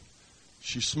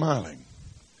 She's smiling.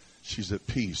 She's at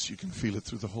peace. You can feel it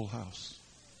through the whole house.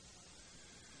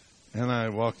 And I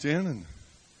walked in and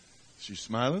she's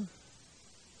smiling.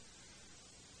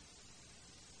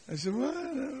 I said,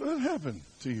 what happened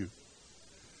to you?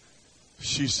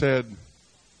 She said,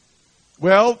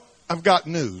 well, I've got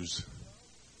news.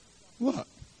 What? I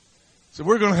said,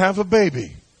 we're going to have a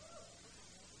baby.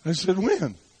 I said,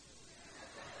 when?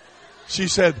 She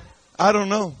said, I don't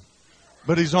know,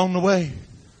 but he's on the way.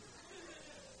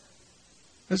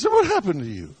 I said, what happened to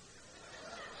you?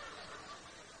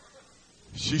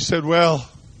 She said, well,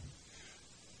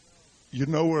 you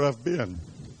know where I've been.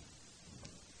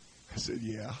 I said,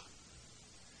 yeah.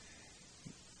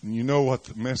 And you know what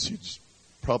the message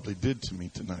probably did to me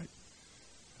tonight.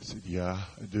 I said, yeah,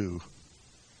 I do.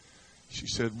 She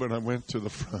said, when I went to the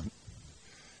front,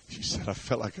 she said, I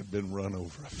felt like I'd been run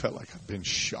over. I felt like I'd been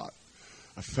shot.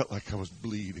 I felt like I was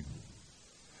bleeding.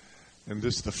 And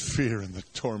this, the fear and the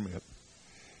torment.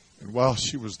 And while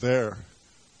she was there,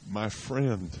 my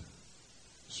friend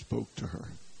spoke to her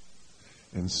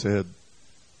and said,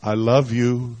 I love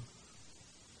you.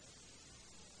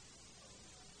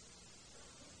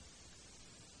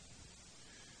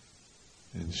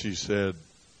 And she said,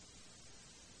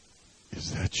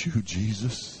 is that you,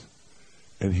 Jesus?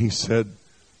 And he said,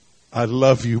 I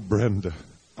love you, Brenda.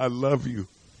 I love you.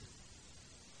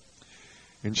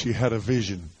 And she had a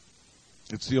vision.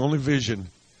 It's the only vision,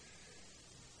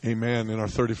 amen, in our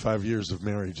 35 years of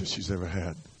marriage that she's ever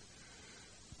had.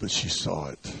 But she saw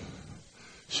it.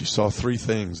 She saw three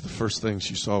things. The first thing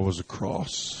she saw was a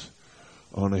cross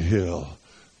on a hill,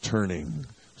 turning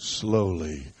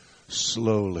slowly,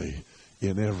 slowly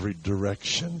in every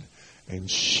direction. And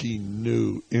she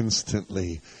knew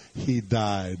instantly he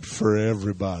died for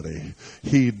everybody.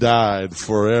 He died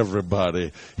for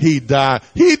everybody. He died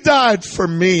for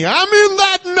me. I'm in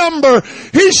that number.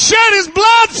 He shed his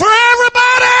blood for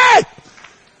everybody.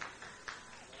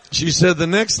 She said the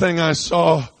next thing I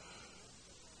saw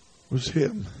was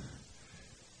him.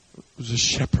 It was a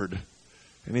shepherd.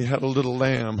 And he had a little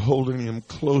lamb holding him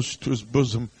close to his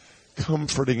bosom,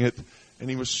 comforting it. And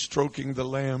he was stroking the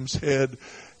lamb's head.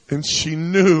 And she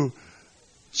knew,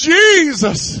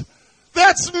 Jesus,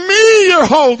 that's me you're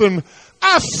holding.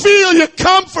 I feel your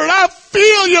comfort. I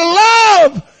feel your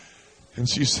love. And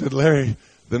she said, Larry,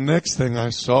 the next thing I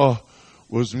saw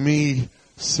was me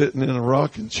sitting in a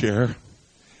rocking chair.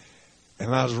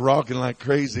 And I was rocking like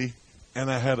crazy. And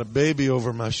I had a baby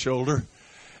over my shoulder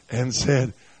and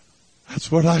said, that's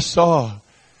what I saw.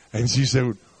 And she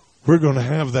said, we're going to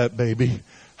have that baby.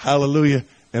 Hallelujah.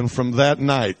 And from that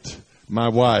night, my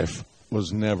wife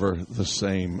was never the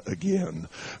same again.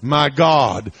 My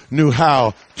God knew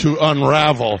how to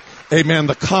unravel, amen,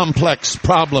 the complex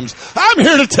problems. I'm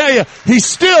here to tell you, he's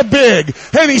still big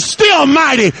and he's still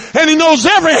mighty and he knows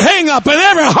every hang up and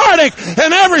every heartache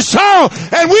and every sorrow,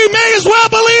 and we may as well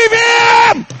believe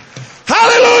him.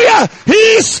 Hallelujah.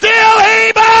 He's still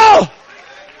able.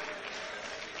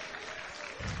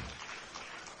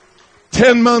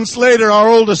 10 months later, our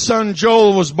oldest son,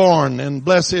 Joel, was born. And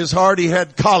bless his heart, he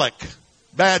had colic.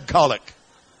 Bad colic.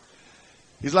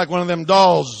 He's like one of them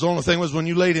dolls. The only thing was when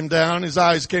you laid him down, his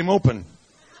eyes came open.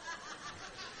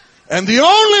 And the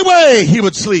only way he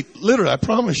would sleep, literally, I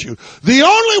promise you, the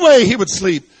only way he would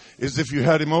sleep is if you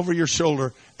had him over your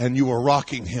shoulder and you were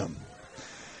rocking him.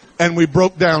 And we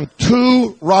broke down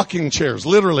 2 rocking chairs,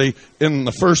 literally, in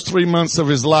the first 3 months of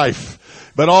his life.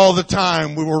 But all the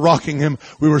time we were rocking him,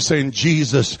 we were saying,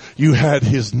 Jesus, you had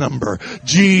his number.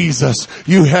 Jesus,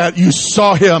 you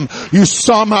saw him. You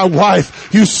saw my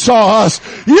wife. You saw us.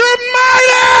 You're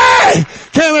mighty!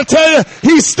 Can I tell you,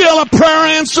 he's still a prayer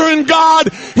answering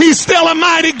God. He's still a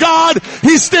mighty God.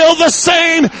 He's still the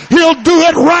same. He'll do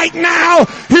it right now.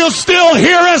 He'll still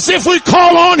hear us if we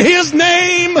call on his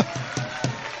name.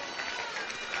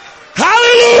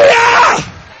 Hallelujah!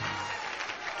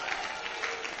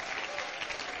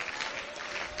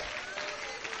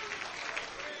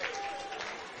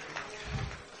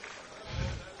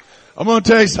 I'm going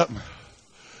to tell you something.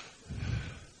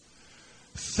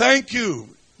 Thank you,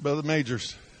 Brother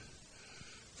Majors,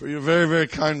 for your very, very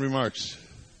kind remarks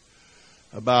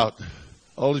about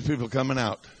all these people coming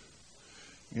out,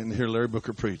 getting to hear Larry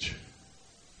Booker preach.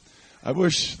 I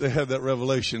wish they had that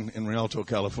revelation in Rialto,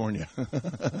 California.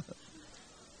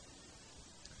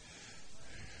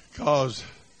 Because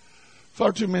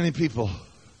far too many people,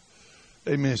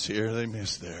 they miss here, they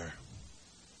miss there.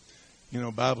 You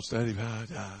know, Bible study,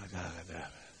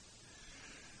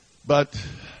 But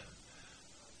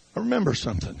I remember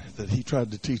something that he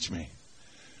tried to teach me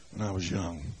when I was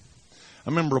young. I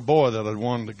remember a boy that had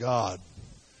won to God.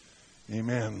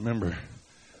 Amen. I remember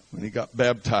when he got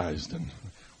baptized and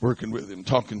working with him,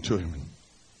 talking to him.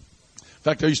 In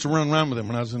fact, I used to run around with him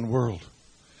when I was in the world.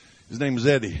 His name was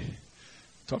Eddie.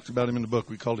 Talked about him in the book.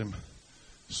 We called him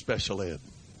Special Ed.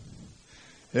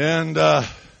 And I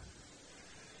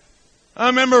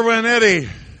remember when Eddie,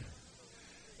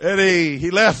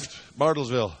 he left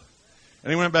Bartlesville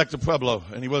and he went back to Pueblo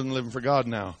and he wasn't living for God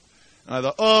now. And I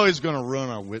thought, oh, he's going to ruin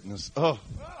our witness. Oh.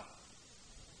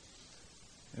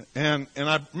 And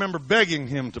I remember begging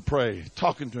him to pray,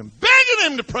 talking to him,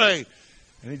 begging him to pray.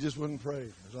 And he just wouldn't pray.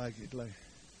 It was like he'd like.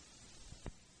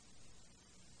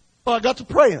 Well, I got to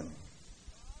praying.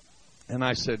 And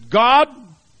I said, God,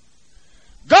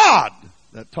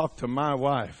 that talked to my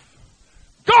wife.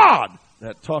 God,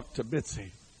 that talked to Bitsy.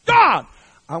 God,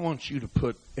 I want you to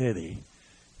put Eddie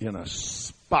in a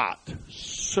spot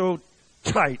so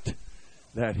tight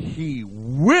that he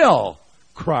will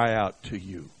cry out to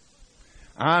you.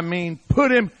 I mean,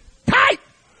 put him tight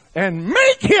and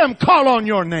make him call on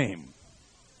your name.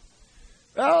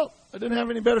 Well, I didn't have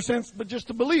any better sense but just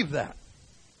to believe that.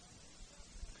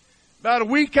 About a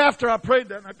week after I prayed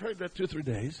that, and I prayed that 2-3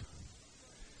 days,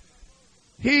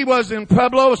 he was in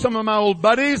Pueblo with some of my old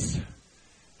buddies,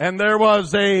 and there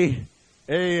was a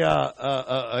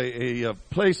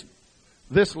place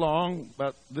this long,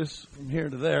 about this from here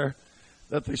to there,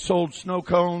 that they sold snow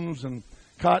cones and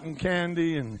cotton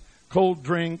candy and cold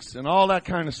drinks and all that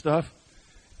kind of stuff.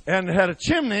 And it had a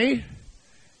chimney,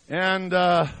 and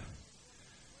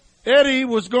Eddie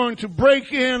was going to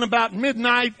break in about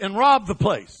midnight and rob the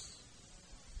place.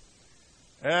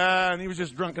 And he was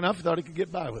just drunk enough, he thought he could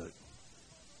get by with it.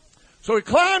 So he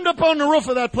climbed up on the roof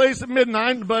of that place at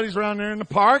midnight, the buddies around there in the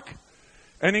park,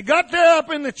 and he got there up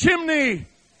in the chimney,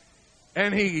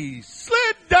 and he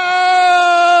slid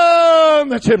down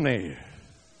the chimney.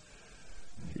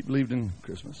 He believed in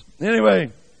Christmas.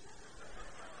 Anyway,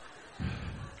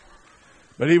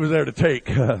 but he was there to take.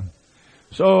 But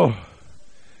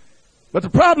the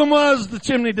problem was the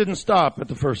chimney didn't stop at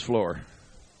the first floor.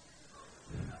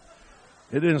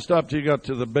 It didn't stop till you got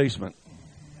to the basement.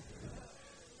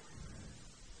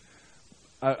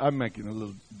 I'm making a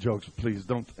little jokes. Please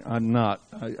don't. I'm not.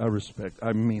 I respect.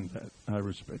 I mean that. I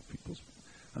respect people's.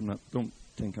 I'm not. Don't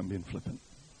think I'm being flippant.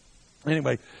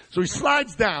 Anyway, so he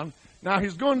slides down. Now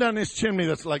he's going down this chimney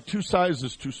that's like 2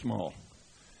 sizes too small.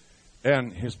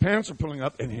 And his pants are pulling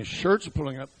up and his shirts are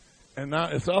pulling up. And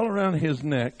now it's all around his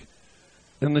neck.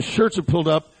 And the shirts are pulled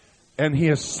up and he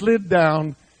has slid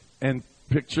down, and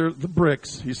picture the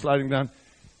bricks he's sliding down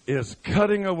is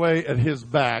cutting away at his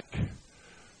back,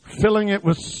 filling it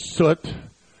with soot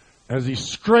as he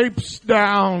scrapes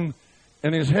down,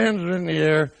 and his hands are in the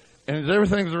air and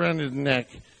everything's around his neck.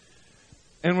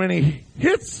 And when he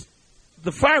hits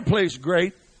the fireplace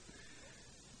grate,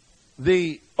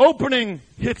 the opening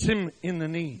hits him in the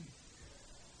knee.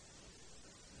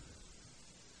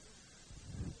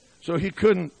 So he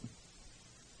couldn't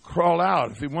crawl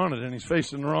out if he wanted, and he's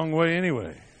facing the wrong way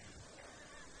anyway.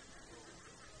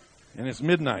 And it's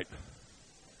midnight.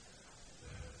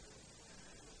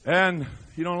 And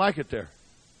he don't like it there.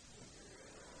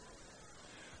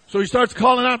 So he starts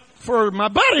calling out for my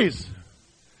buddies.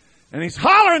 And he's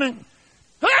hollering,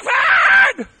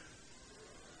 Clifford!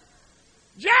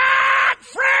 Jack!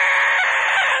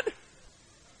 Fred!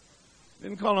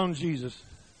 Didn't call on Jesus.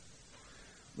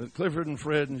 But Clifford and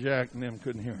Fred and Jack and them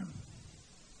couldn't hear him.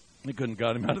 They couldn't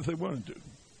got him out if they wanted to.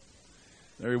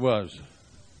 There he was.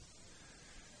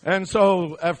 And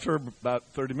so after about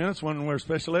 30 minutes, wondering where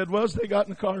Special Ed was, they got in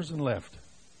the cars and left.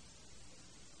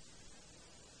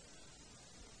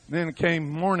 Then it came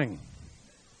morning.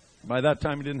 By that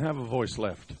time, he didn't have a voice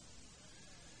left.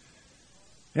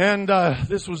 And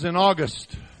this was in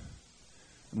August.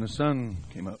 And the sun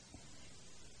came up.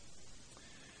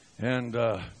 And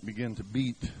began to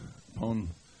beat upon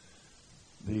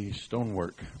the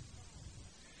stonework.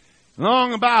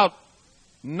 Long about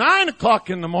 9 o'clock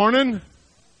in the morning,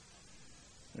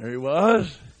 there he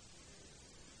was.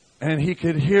 And he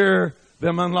could hear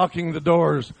them unlocking the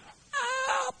doors.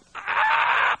 Up,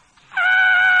 up,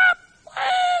 up,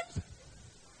 please.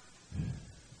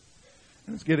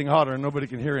 And it's getting hotter and nobody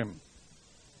can hear him.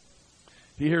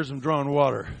 He hears them drawing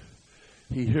water.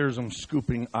 He hears them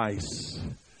scooping ice.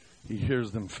 He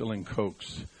hears them filling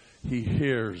Cokes. He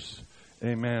hears,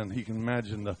 amen, he can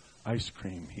imagine the ice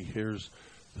cream. He hears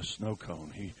the snow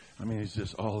cone. It's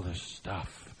just all this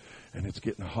stuff. And it's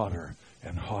getting hotter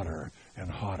and hotter and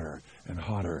hotter and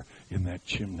hotter in that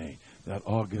chimney, that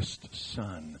August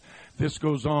sun. This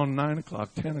goes on 9 o'clock,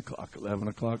 10 o'clock, 11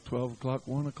 o'clock, 12 o'clock,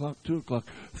 1 o'clock, 2 o'clock,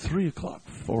 3 o'clock,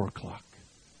 4 o'clock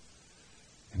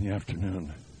in the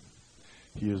afternoon.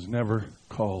 He has never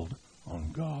called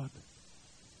on God.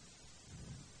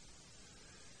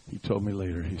 He told me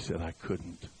later, he said, I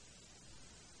couldn't.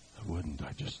 I wouldn't.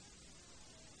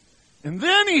 And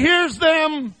then he hears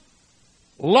them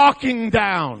locking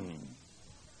down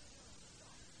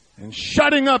and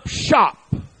shutting up shop.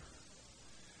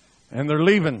 And they're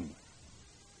leaving.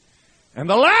 And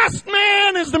the last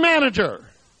man is the manager.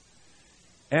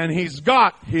 And he's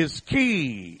got his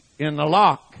key in the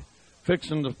lock,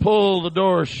 fixing to pull the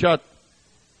door shut.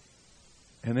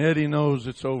 And Eddie knows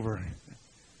it's over.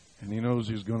 And he knows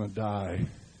he's going to die.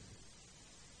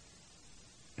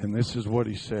 And this is what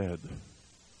he said.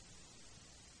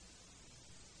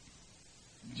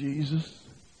 Jesus,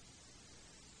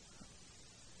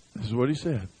 this is what he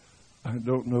said. I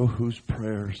don't know whose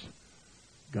prayers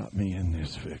got me in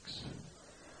this fix.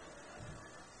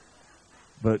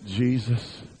 But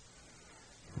Jesus,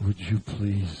 would you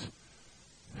please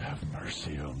have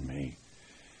mercy on me?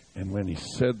 And when he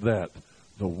said that,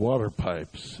 the water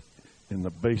pipes in the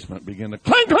basement began to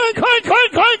clang, clang, clang, clang,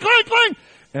 clang, clang, clang.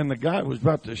 And the guy was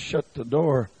about to shut the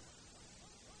door.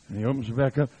 And he opens it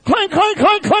back up. Clang, clang,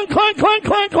 clang, clang, clang, clang,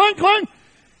 clang, clang, clang.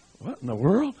 What in the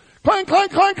world? Clang, clang,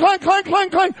 clang, clang, clang, clang,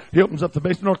 clang. He opens up the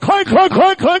basement door. Clang, clang,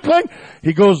 clang, clang, clang.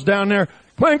 He goes down there.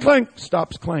 Clang, clang.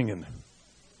 Stops clanging.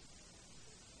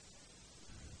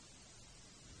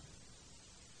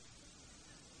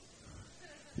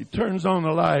 He turns on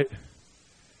the light.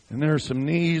 And there are some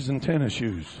knees and tennis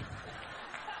shoes.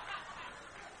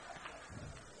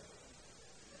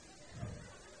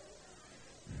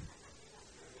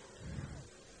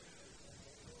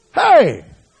 Hey,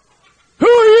 who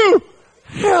are you?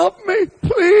 Help me,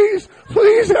 please,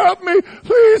 please help me,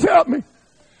 please help me.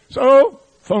 So,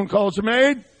 phone calls are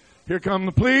made. Here come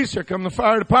the police. Here come the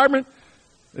fire department.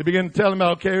 They begin to tell him,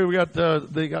 okay,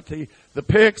 they got the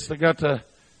picks. They got the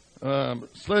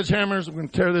sledgehammers. We're going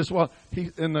to tear this wall.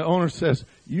 And the owner says,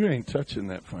 you ain't touching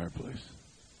that fireplace.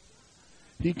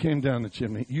 He came down the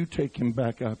chimney. You take him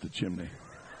back out the chimney.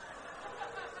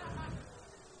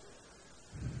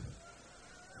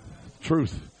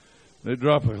 Truth. They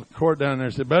drop a cord down there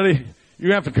and say, buddy,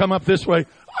 you have to come up this way.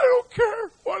 I don't care.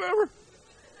 Whatever.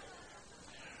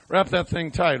 Wrap that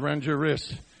thing tight around your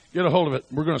wrist. Get a hold of it.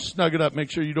 We're going to snug it up. Make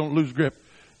sure you don't lose grip.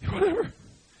 Whatever.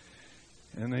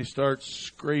 And they start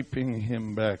scraping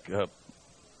him back up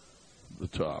the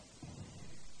top.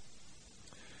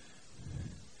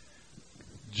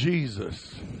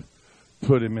 Jesus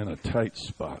put him in a tight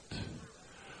spot.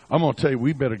 I'm going to tell you,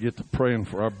 we better get to praying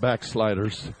for our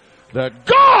backsliders. That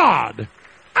God,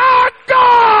 our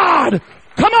God,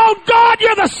 come on, God,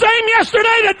 you're the same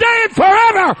yesterday, today, and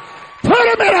forever.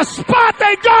 Put them in a spot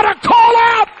they gotta call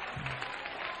out.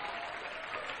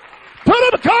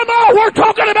 Put them, come on, we're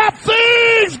talking about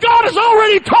things God has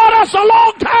already taught us a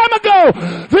long time ago.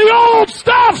 The old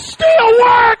stuff still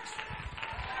works.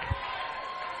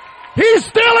 He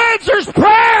still answers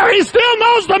prayer. He still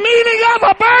knows the meaning of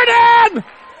a burden.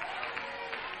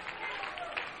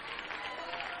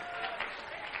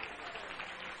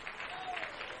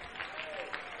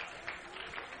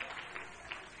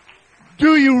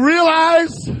 Do you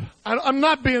realize? I'm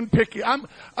not being picky. I'm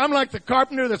like the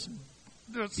carpenter that's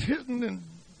hitting and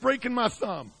breaking my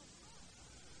thumb.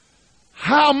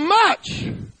 How much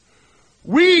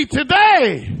we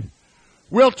today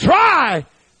will try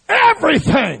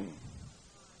everything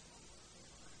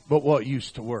but what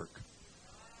used to work.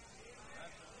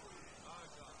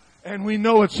 And we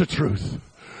know it's the truth.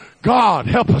 God,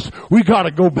 help us. We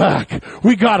gotta go back.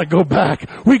 We gotta go back.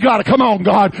 We gotta, come on,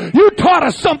 God. You taught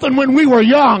us something when we were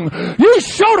young. You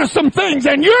showed us some things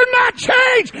and you're not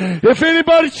changed. If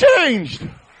anybody's changed,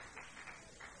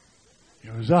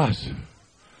 it was us.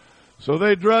 So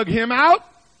they drug him out.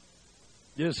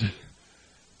 Yes.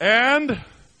 And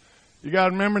you gotta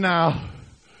remember now,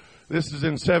 this is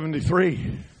in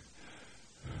 73.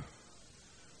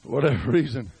 For whatever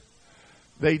reason.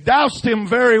 They doused him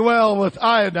very well with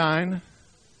iodine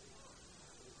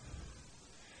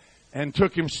and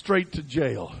took him straight to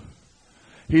jail.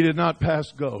 He did not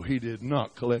pass go. He did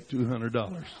not collect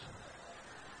 $200.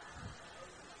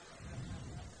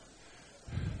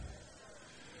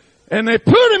 And they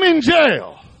put him in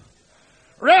jail,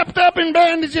 wrapped up in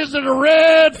bandages that are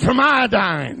red from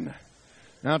iodine.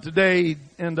 Now today he'd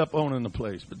end up owning the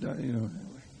place, but anyway.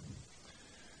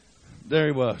 There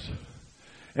he was.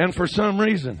 And for some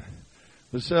reason,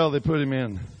 the cell they put him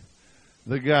in,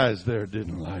 the guys there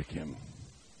didn't like him.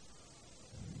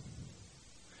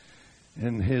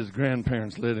 And his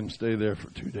grandparents let him stay there for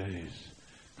 2 days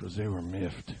because they were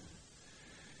miffed.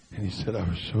 And he said, I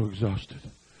was so exhausted,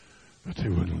 but they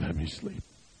wouldn't let me sleep.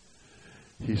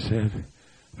 He said,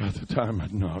 by the time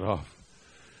I'd nod off,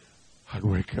 I'd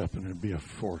wake up and there'd be a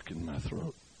fork in my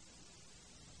throat.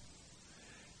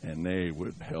 And they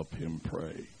would help him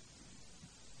pray.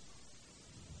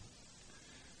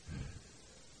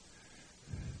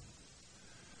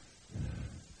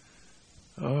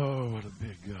 Oh, what a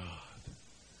big God.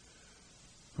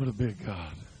 What a big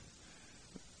God.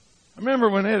 I remember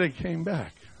when Eddie came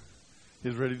back. He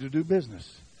was ready to do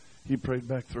business. He prayed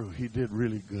back through. He did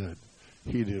really good.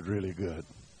 He did really good.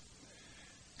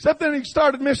 Except then he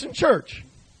started missing church.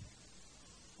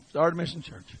 Started missing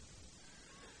church.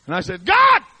 And I said,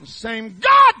 God, the same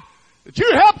God that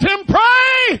you helped him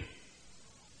pray,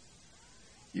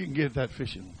 you can get that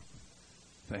fishing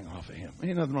thing off of him.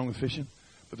 Ain't nothing wrong with fishing,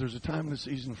 but there's a time and a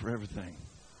season for everything.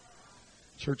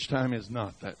 Church time is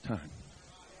not that time.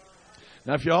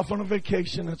 Now, if you're off on a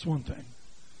vacation, that's one thing.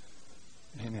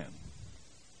 Amen.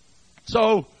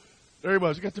 So, there he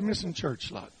was. He got the missing church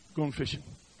slot, going fishing.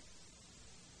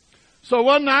 So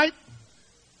one night,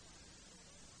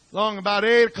 along about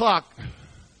 8 o'clock,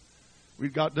 we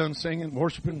got done singing,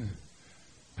 worshiping.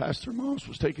 Pastor Moss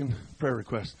was taking prayer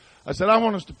requests. I said, I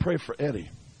want us to pray for Eddie.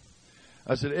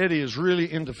 I said, Eddie is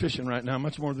really into fishing right now,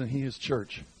 much more than he is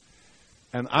church.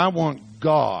 And I want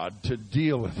God to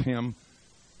deal with him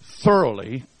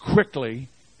thoroughly, quickly,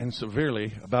 and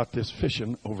severely about this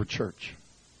fishing over church.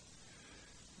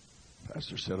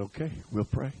 Pastor said, okay, we'll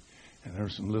pray. And there were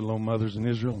some little old mothers in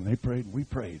Israel, and they prayed, and we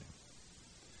prayed.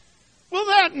 Well,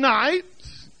 that night,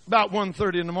 about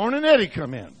 1:30 in the morning, Eddie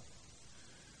come in.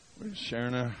 We were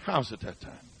sharing a house at that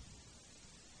time.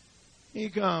 He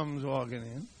comes walking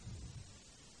in.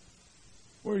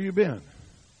 Where you been?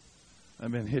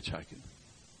 I've been hitchhiking.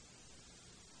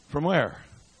 From where?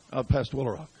 Out past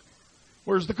Willow Rock.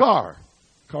 Where's the car?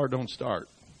 Car don't start.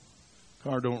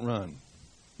 Car don't run.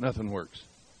 Nothing works.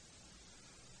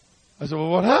 I said, well,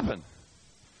 what happened?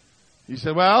 He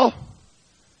said, I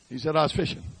was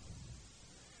fishing.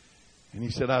 And he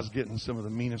said, I was getting some of the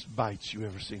meanest bites you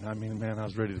ever seen. I mean, man, I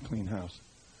was ready to clean house.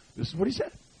 This is what he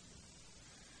said.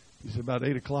 He said, about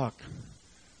 8 o'clock,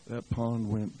 that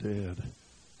pond went dead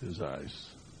as ice.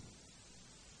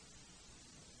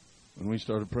 When we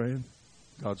started praying,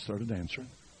 God started answering.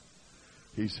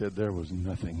 He said there was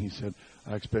nothing. He said,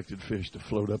 I expected fish to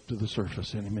float up to the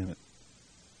surface any minute.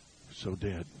 So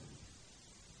dead.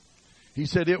 He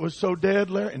said it was so dead,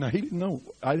 Larry. Now, he didn't know.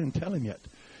 I didn't tell him yet.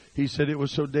 He said it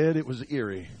was so dead, it was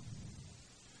eerie.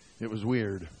 It was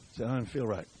weird. He said, I didn't feel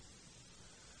right.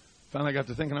 Finally, I got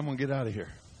to thinking, I'm going to get out of here.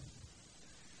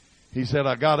 He said,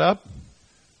 I got up,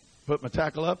 put my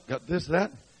tackle up, got this,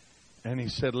 that. And he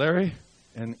said, Larry,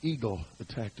 an eagle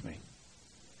attacked me.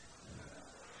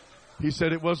 He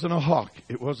said, it wasn't a hawk.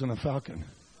 It wasn't a falcon.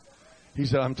 He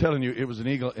said, I'm telling you, it was an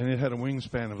eagle, and it had a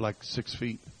wingspan of like 6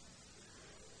 feet.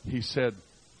 He said,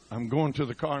 I'm going to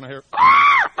the car, and I hear,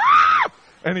 ah, ah!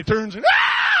 And he turns, and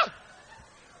ah!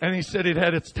 And he said it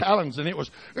had its talons, and it was,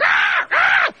 ah,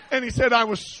 ah! And he said, I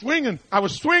was swinging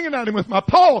at him with my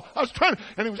pole. I was trying to,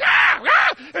 and he was, ah,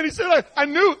 ah! And he said, I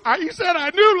knew,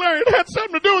 Larry, it had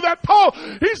something to do with that pole.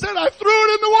 He said, I threw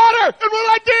it in the water, and when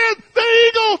I did, the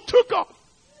eagle took off.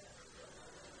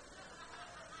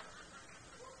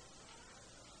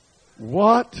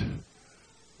 What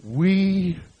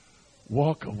we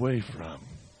walk away from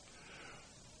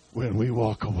when we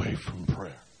walk away from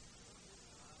prayer.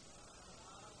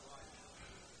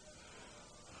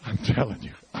 I'm telling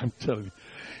you.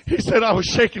 He said, I was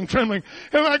shaking, trembling,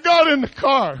 and I got in the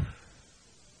car.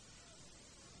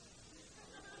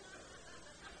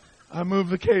 I moved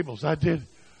the cables. I did.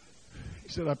 He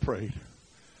said, I prayed.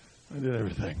 I did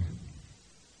everything.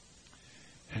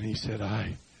 And he said,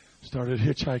 I started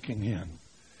hitchhiking in.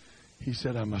 He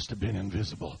said, I must have been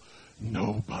invisible.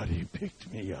 Nobody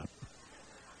picked me up.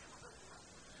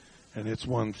 And it's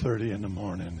 1:30 in the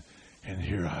morning, and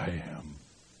here I am.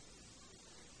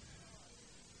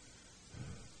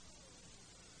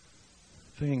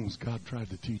 Things God tried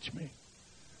to teach me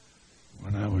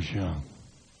when I was young.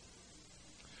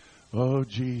 Oh,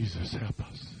 Jesus, help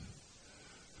us.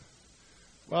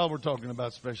 While we're talking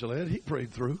about special ed, he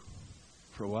prayed through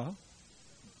for a while.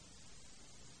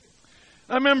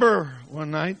 I remember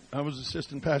one night, I was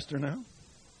assistant pastor now.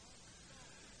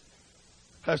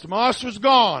 Pastor Moss was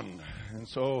gone. And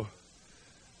so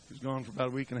He was gone for about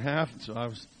a week and a half, and so I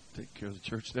was taking care of the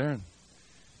church there, and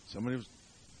somebody was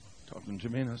talking to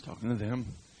me, and I was talking to them.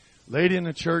 Lady in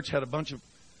the church had a bunch of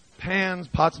pans,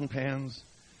 pots and pans.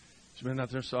 She went out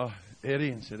there and saw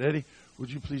Eddie and said, Eddie,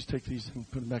 would you please take these and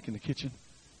put them back in the kitchen?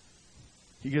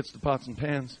 He gets the pots and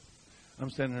pans. I'm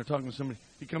standing there talking to somebody.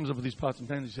 He comes up with these pots and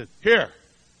pans. He said, here.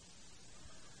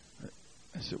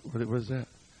 I said, what is that?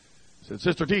 He said,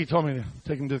 Sister T told me to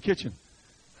take him to the kitchen.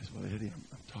 I said, well, Eddie,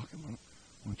 I'm talking.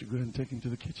 Why don't you go ahead and take him to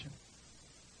the kitchen?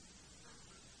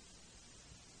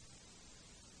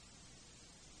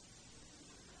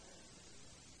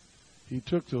 He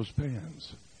took those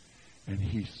pans and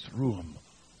he threw them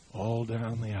all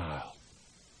down the aisle.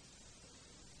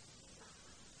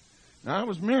 Now, I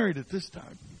was married at this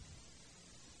time.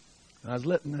 And I was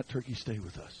letting that turkey stay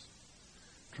with us,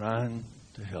 trying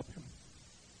to help him.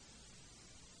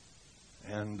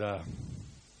 And I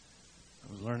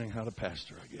was learning how to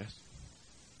pastor, I guess.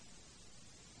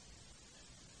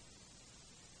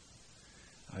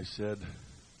 I said,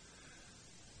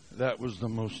 that was the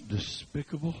most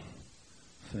despicable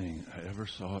thing I ever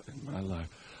saw in my life.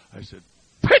 I said,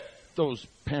 pick those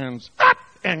pans up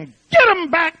and get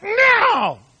them back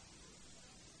now!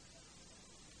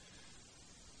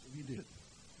 So he did.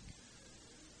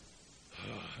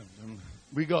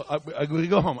 We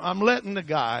go home. I'm letting the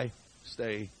guy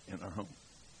stay in our home.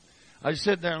 I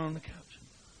sit down on the couch.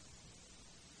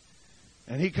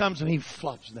 And he comes and he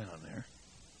flops down there.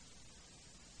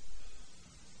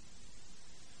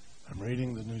 I'm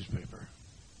reading the newspaper.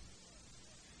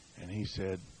 And he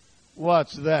said,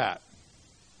 what's that?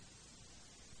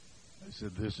 I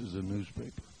said, this is a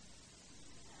newspaper.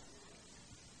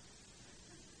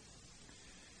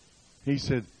 He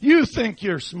said, you think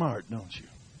you're smart, don't you?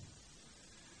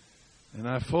 And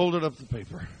I folded up the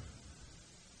paper.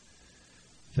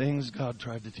 Things God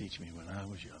tried to teach me when I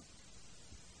was young.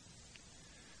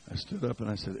 I stood up and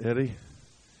I said, Eddie,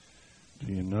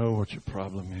 do you know what your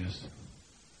problem is?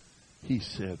 He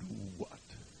said, what?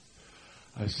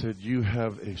 I said, you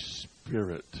have a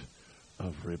spirit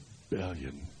of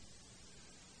rebellion.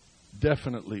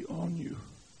 Definitely on you.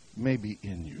 Maybe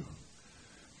in you.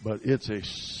 But it's a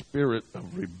spirit of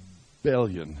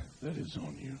rebellion that is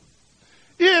on you.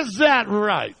 Is that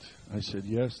right? I said,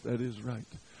 yes, that is right.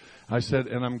 I said,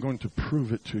 and I'm going to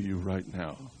prove it to you right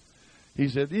now. He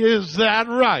said, is that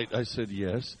right? I said,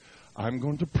 yes. I'm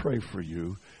going to pray for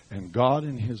you, and God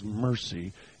in His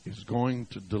mercy is going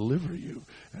to deliver you.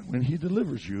 And when He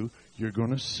delivers you, you're going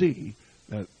to see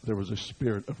that there was a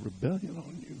spirit of rebellion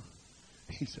on you.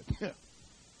 He said, yeah.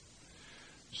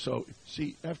 So,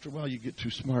 see, after a while you get too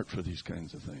smart for these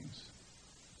kinds of things.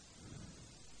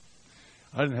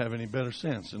 I didn't have any better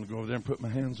sense than to go over there and put my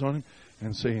hands on him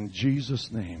and say, in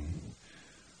Jesus' name,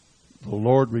 the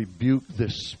Lord rebuke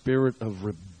this spirit of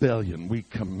rebellion. We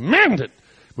command it.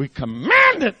 We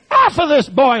command it off of this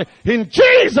boy in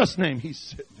Jesus' name. He's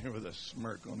sitting there with a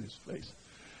smirk on his face.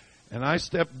 And I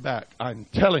stepped back. I'm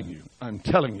telling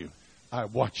you, I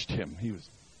watched him.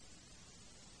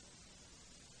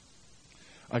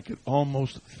 I could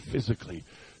almost physically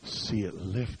see it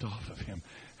lift off of him.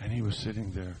 And he was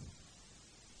sitting there.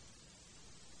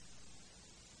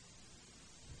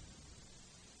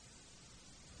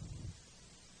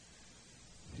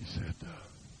 He said,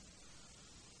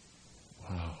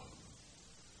 wow.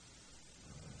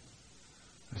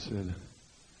 I said,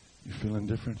 you feeling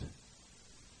different?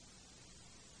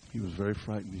 He was very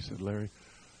frightened. He said, Larry,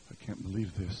 I can't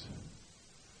believe this.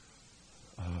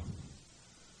 Well,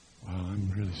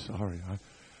 I'm really sorry.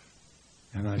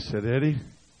 And I said, Eddie,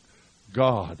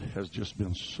 God has just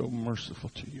been so merciful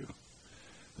to you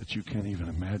that you can't even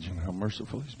imagine how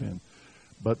merciful He's been.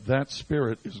 But that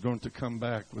spirit is going to come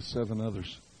back with 7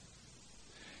 others.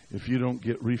 If you don't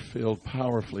get refilled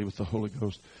powerfully with the Holy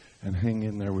Ghost and hang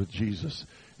in there with Jesus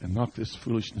and knock this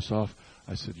foolishness off,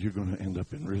 I said, you're going to end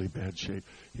up in really bad shape.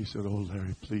 He said, oh,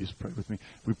 Larry, please pray with me.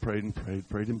 We prayed and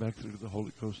prayed him back through to the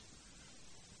Holy Ghost.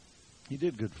 He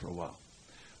did good for a while.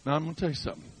 Now, I'm going to tell you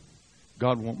something.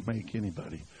 God won't make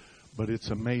anybody, but it's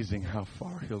amazing how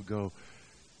far He'll go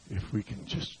if we can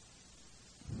just...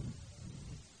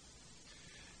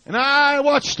 And I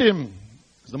watched him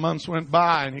as the months went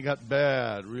by, and he got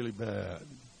bad, really bad.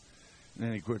 And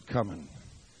then he quit coming. And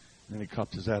then he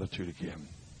copped his attitude again.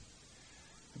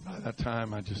 And by that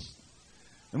time, And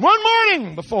one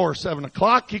morning before 7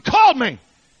 o'clock, he called me.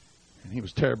 And he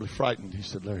was terribly frightened. He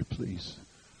said, Larry, please,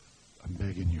 I'm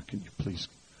begging you, can you please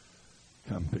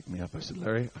come pick me up? I said,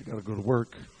 Larry, I got to go to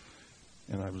work.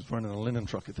 And I was running a linen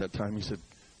truck at that time. He said,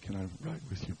 can I ride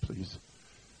with you, please?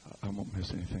 I won't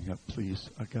mess anything up, please.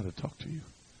 I got to talk to you.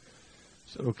 I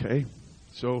said, okay.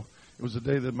 So It was the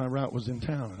day that my route was in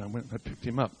town, and I went and I picked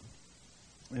him up.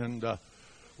 And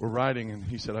we're riding, and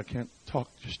he said, I can't talk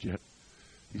just yet.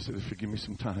 He said, if you give me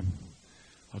some time,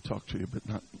 I'll talk to you, but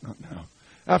not now.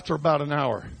 After about an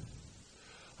hour,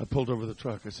 I pulled over the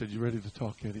truck. I said, you ready to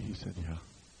talk, Eddie? He said, yeah.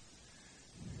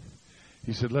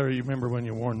 He said, Larry, you remember when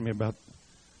you warned me about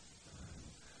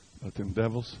them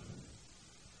devils?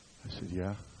 I said,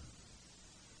 yeah.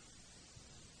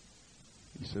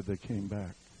 He said, they came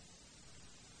back.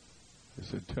 I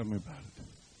said, tell me about it.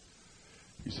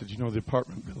 He said, you know the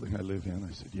apartment building I live in?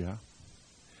 I said, yeah.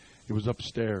 It was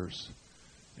upstairs,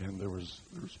 and there was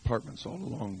apartments all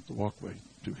along the walkway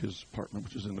to his apartment,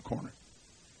 which is in the corner.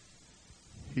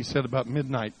 He said, about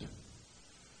midnight,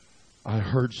 I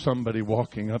heard somebody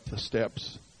walking up the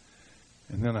steps,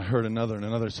 and then I heard another and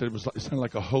another. He said it sounded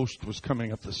like a host was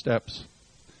coming up the steps.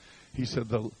 He said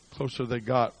the closer they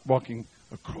got, walking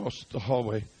across the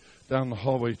hallway, down the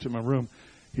hallway to my room,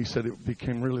 he said it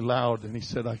became really loud, and he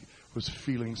said I was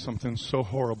feeling something so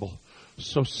horrible,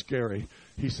 so scary.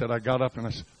 He said I got up and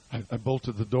I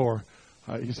bolted the door.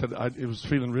 He said it was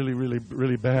feeling really, really,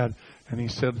 really bad. And he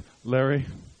said, Larry,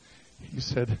 he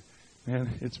said, man,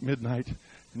 it's midnight.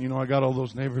 And you know, I got all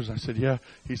those neighbors. I said, yeah.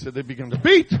 He said, they began to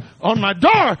beat on my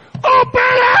door.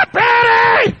 Open up,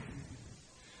 Eddie!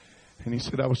 And he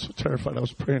said, I was so terrified. I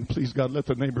was praying, please, God, let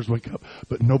the neighbors wake up.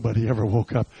 But nobody ever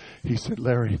woke up. He said,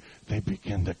 Larry, they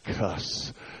began to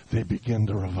cuss. They began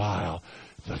to revile.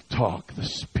 The talk, the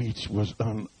speech was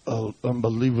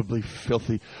unbelievably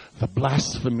filthy. The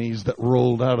blasphemies that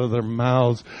rolled out of their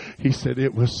mouths, he said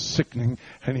it was sickening.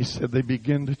 And he said they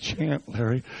began to chant,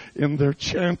 Larry. In their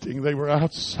chanting, they were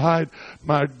outside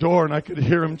my door, and I could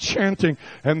hear them chanting.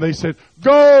 And they said,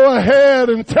 go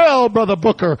ahead and tell Brother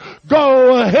Booker.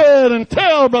 Go ahead and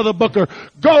tell Brother Booker.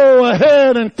 Go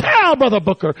ahead and tell Brother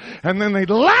Booker. And then they'd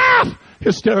laugh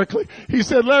hysterically. He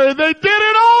said, Larry, they did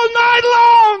it all night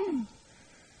long.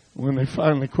 When they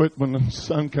finally quit, when the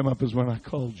sun came up, is when I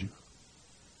called you.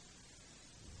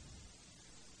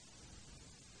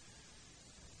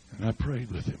 And I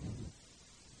prayed with him.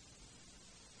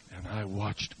 And I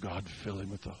watched God fill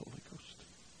him with the Holy Ghost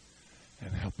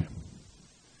and help him.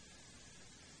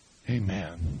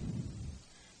 Amen.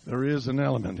 There is an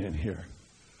element in here.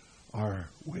 Our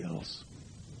wills.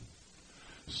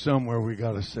 Somewhere we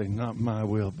got to say, not my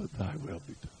will, but thy will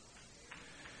be done.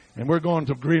 And we're going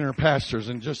to greener pastures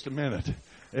in just a minute.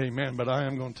 Amen. But I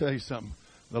am going to tell you something.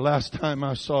 The last time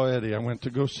I saw Eddie, I went to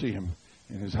go see him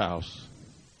in his house.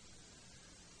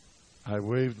 I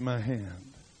waved my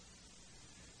hand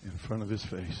in front of his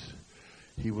face.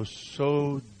 He was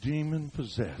so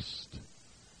demon-possessed.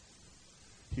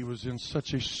 He was in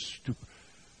such a stupor.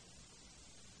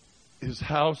 His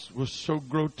house was so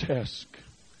grotesque.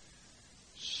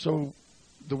 So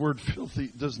the word filthy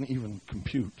doesn't even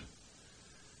compute.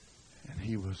 And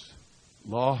he was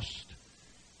lost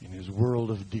in his world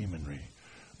of demonry.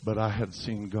 But I had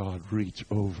seen God reach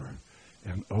over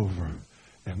and over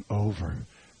and over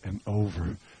and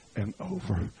over and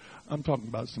over. I'm talking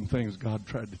about some things God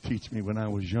tried to teach me when I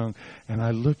was young. And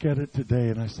I look at it today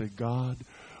and I say, God,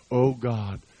 oh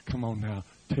God, come on now,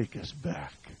 take us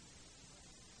back.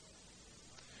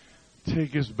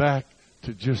 Take us back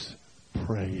to just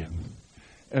praying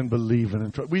and believing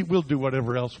and we will do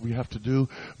whatever else we have to do.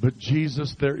 But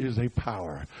Jesus, there is a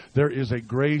power. There is a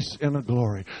grace and a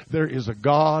glory. There is a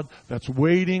God that's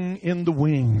waiting in the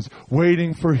wings,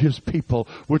 waiting for His people,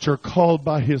 which are called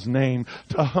by His name,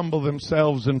 to humble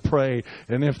themselves and pray.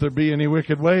 And if there be any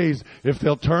wicked ways, if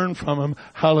they'll turn from Him,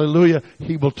 hallelujah,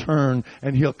 He will turn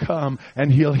and He'll come and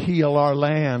He'll heal our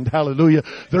land. Hallelujah.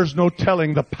 There's no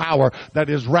telling the power that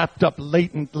is wrapped up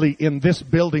latently in this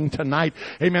building tonight.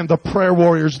 Amen. The prayer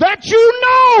warriors. That you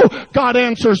know God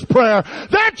answers prayer.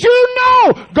 That you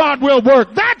know God will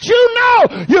work. That you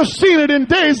know you've seen it in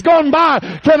days gone by.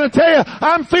 Can I tell you,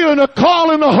 I'm feeling a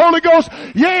call in the Holy Ghost.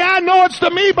 Yeah, I know it's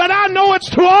to me, but I know it's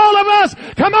to all of us.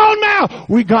 Come on now.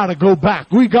 We gotta go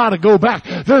back. We gotta go back.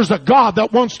 There's a God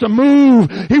that wants to move.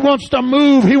 He wants to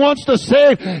move. He wants to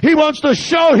save. He wants to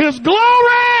show His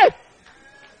glory.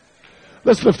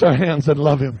 Let's lift our hands and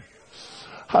love Him.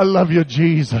 I love you,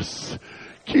 Jesus.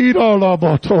 Oh,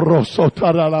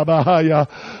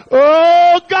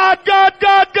 God, God,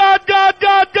 God, God, God,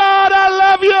 God, God, I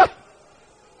love you.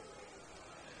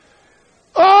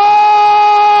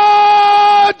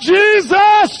 Oh,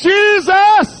 Jesus,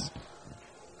 Jesus.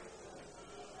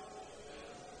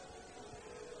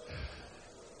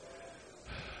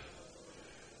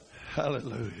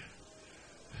 Hallelujah.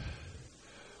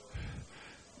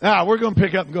 Now, we're going to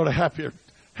pick up and go to happier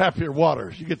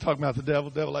waters. You get talking about the devil.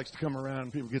 The devil likes to come around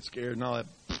and people get scared and all that.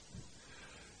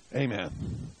 Amen.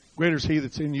 Greater is He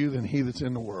that's in you than he that's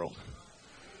in the world.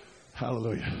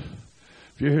 Hallelujah.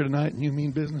 If you're here tonight and you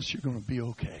mean business, you're going to be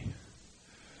okay.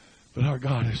 But our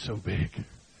God is so big.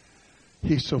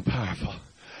 He's so powerful.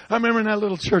 I remember in that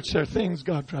little church there, things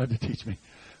God tried to teach me.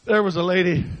 There was a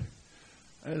lady.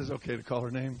 It is okay to call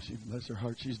her name. She, bless her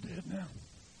heart, she's dead now.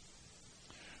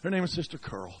 Her name is Sister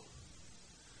Curl.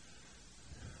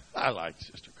 I liked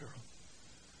Sister Curl.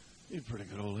 She's a pretty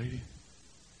good old lady.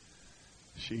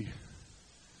 She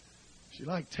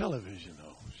liked television,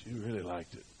 though. She really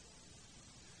liked it.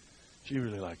 She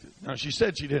really liked it. Now, she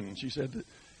said she didn't. She said that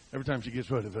every time she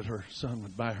gets rid of it, her son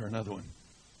would buy her another one.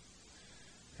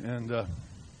 And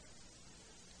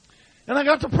I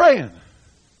got to praying.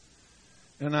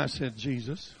 And I said,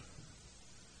 Jesus,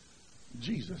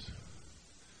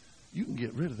 you can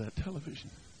get rid of that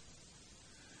television.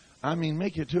 I mean,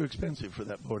 make it too expensive for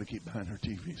that boy to keep buying her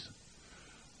TVs.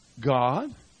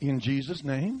 God, in Jesus'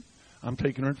 name, I'm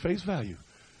taking her at face value.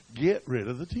 Get rid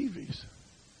of the TVs.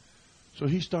 So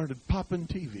he started popping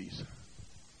TVs.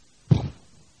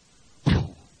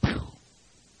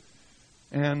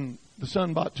 And the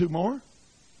son bought 2 more.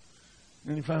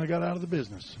 And he finally got out of the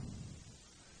business.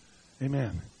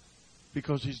 Amen.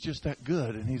 Because he's just that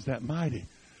good and he's that mighty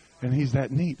and he's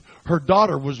that neat. Her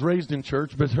daughter was raised in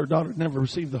church, but her daughter never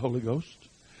received the Holy Ghost.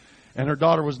 And her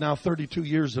daughter was now 32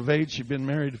 years of age. She'd been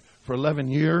married for 11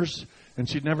 years and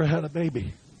she'd never had a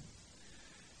baby.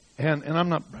 And I'm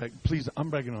not bragging. Please, I'm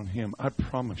bragging on him. I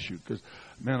promise you. Because,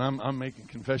 man, I'm making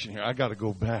confession here. I got to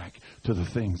go back to the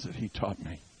things that he taught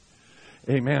me.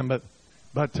 Amen.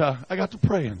 But I got to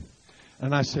praying.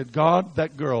 And I said, God,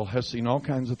 that girl has seen all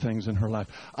kinds of things in her life.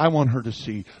 I want her to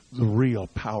see the real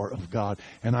power of God.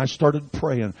 And I started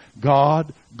praying,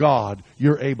 God,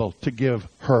 you're able to give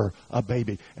her a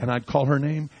baby. And I'd call her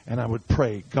name and I would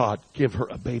pray, God, give her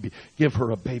a baby, give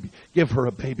her a baby, give her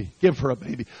a baby, give her a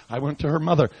baby. I went to her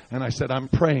mother and I said, I'm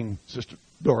praying, Sister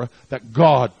Dora, that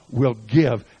God will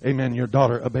give, amen, your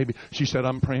daughter a baby. She said,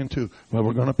 I'm praying too. Well,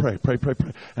 we're going to pray.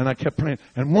 And I kept praying.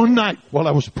 And one night while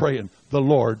I was praying, the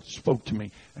Lord spoke to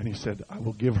me and he said, I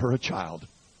will give her a child.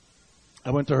 I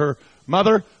went to her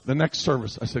mother the next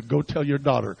service. I said, go tell your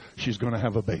daughter she's going to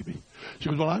have a baby. She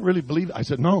goes, well, I really believe it. I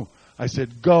said, no. I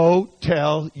said, go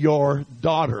tell your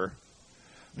daughter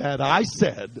that I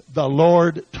said the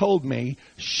Lord told me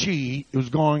she was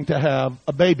going to have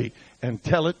a baby. And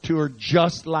tell it to her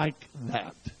just like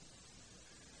that.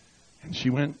 And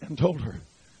she went and told her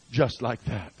just like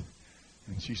that.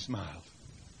 And she smiled.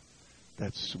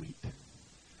 That's sweet.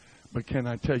 But can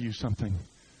I tell you something?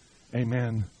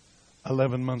 Amen.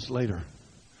 11 months later,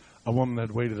 a woman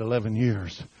that waited 11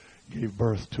 years gave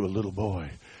birth to a little boy.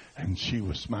 And she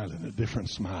was smiling a different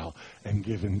smile and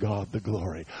giving God the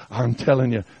glory. I'm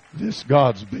telling you, this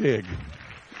God's big.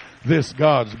 This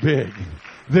God's big.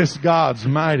 This God's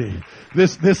mighty.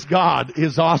 This God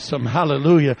is awesome.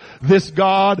 Hallelujah. This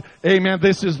God, amen,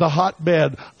 this is the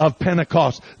hotbed of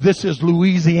Pentecost. This is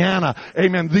Louisiana.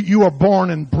 Amen. You are born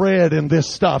and bred in this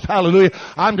stuff. Hallelujah.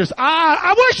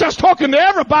 I wish I was talking to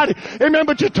everybody. Amen.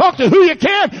 But you talk to who you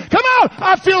can. Come on.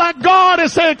 I feel like God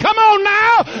is saying, come on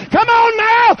now. Come on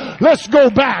now. Let's go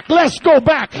back. Let's go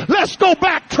back. Let's go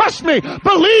back. Trust me.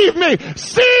 Believe me.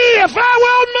 See if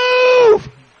I will move.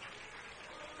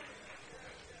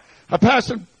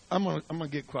 Pastor, I'm gonna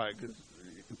get quiet.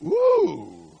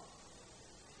 Whoa.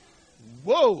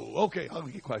 Okay, I'll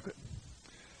get quiet.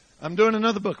 I'm doing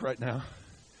another book right now.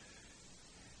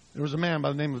 There was a man by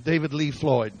the name of David Lee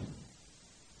Floyd.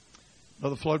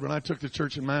 Brother Floyd, when I took the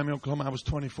church in Miami, Oklahoma, I was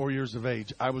 24 years of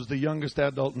age. I was the youngest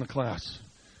adult in the class.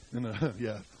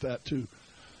 That too.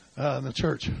 In the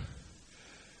church.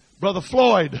 Brother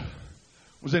Floyd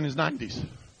was in his 90s.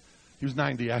 He was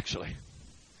 90 actually.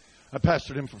 I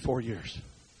pastored him for 4 years.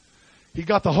 He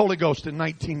got the Holy Ghost in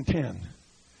 1910.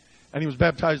 And he was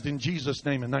baptized in Jesus'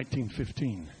 name in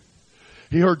 1915.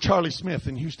 He heard Charlie Smith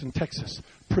in Houston, Texas,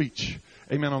 preach,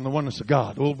 amen, on the oneness of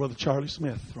God. Old brother Charlie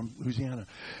Smith from Louisiana.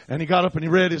 And he got up and he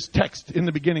read his text. In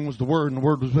the beginning was the Word, and the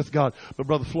Word was with God. But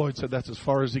Brother Floyd said that's as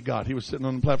far as he got. He was sitting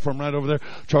on the platform right over there.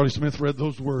 Charlie Smith read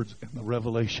those words, and the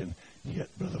revelation hit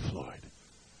Brother Floyd.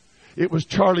 It was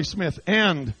Charlie Smith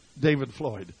and David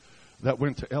Floyd that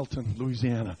went to Elton,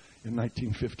 Louisiana in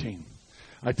 1915.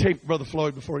 I taped Brother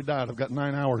Floyd before he died. I've got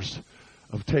 9 hours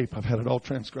of tape. I've had it all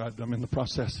transcribed. I'm in the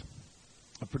process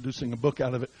of producing a book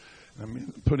out of it.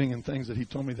 I'm putting in things that he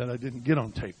told me that I didn't get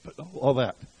on tape, but all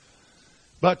that.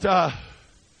 But the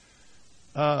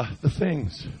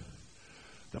things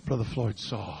that Brother Floyd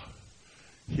saw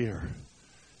here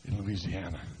in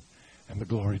Louisiana, and the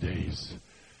glory days,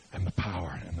 and the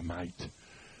power and the might,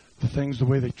 the things, the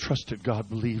way they trusted God,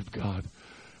 believed God,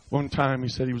 One time he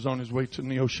said he was on his way to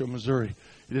Neosho, Missouri.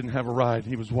 He didn't have a ride.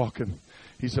 He was walking.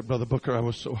 He said, Brother Booker, I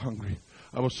was so hungry.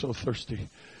 I was so thirsty.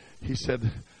 He said,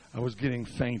 I was getting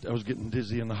faint. I was getting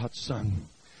dizzy in the hot sun.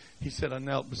 He said, I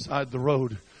knelt beside the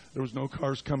road. There was no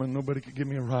cars coming. Nobody could give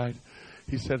me a ride.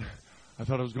 He said, I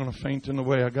thought I was going to faint in the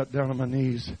way. I got down on my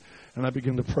knees and I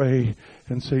began to pray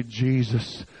and say,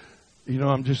 Jesus,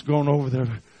 I'm just going over there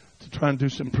to try and do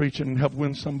some preaching and help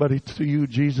win somebody to you,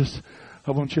 Jesus.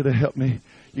 I want you to help me.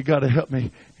 You got to help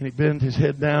me. And he bent his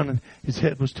head down and his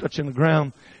head was touching the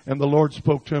ground. And the Lord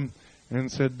spoke to him and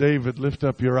said, David, lift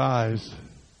up your eyes.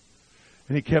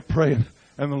 And he kept praying.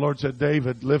 And the Lord said,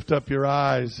 David, lift up your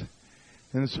eyes.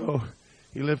 And so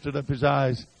he lifted up his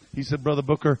eyes. He said, Brother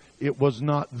Booker, it was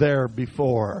not there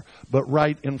before, but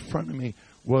right in front of me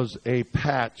was a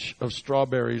patch of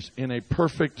strawberries in a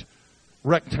perfect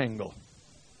rectangle.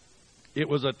 It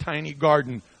was a tiny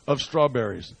garden of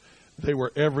strawberries. They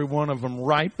were every one of them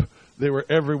ripe. They were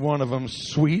every one of them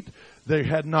sweet. They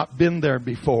had not been there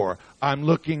before. I'm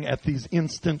looking at these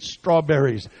instant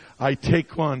strawberries. I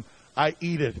take one. I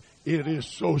eat it. It is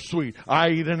so sweet. I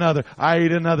eat another. I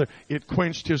eat another. It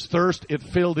quenched his thirst. It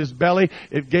filled his belly.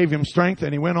 It gave him strength.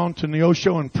 And he went on to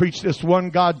Neosho and preached this one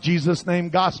God, Jesus name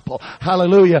gospel.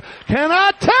 Hallelujah. Can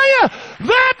I tell you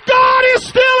that God is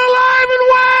still alive and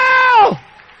well?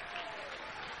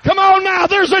 Come on now.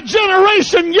 There's a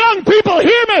generation. Young people,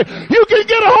 hear me. You can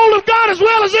get a hold of God as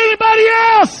well as anybody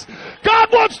else.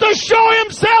 God wants to show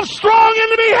himself strong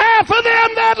in behalf of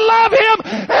them that love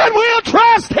him and will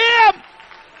trust him.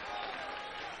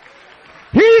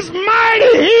 He's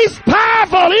mighty. He's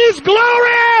powerful. He's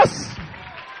glorious.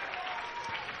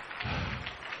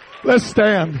 Let's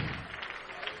stand.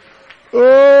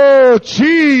 Oh,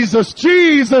 Jesus,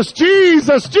 Jesus,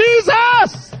 Jesus,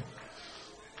 Jesus.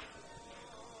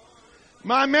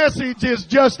 My message is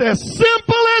just as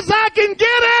simple as I can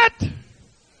get it.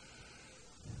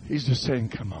 He's just saying,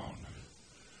 come on.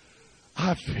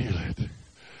 I feel it.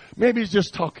 Maybe he's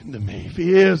just talking to me. If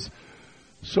he is,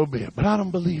 so be it. But I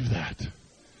don't believe that.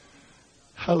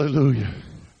 Hallelujah.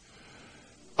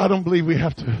 I don't believe we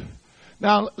have to.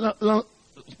 Now,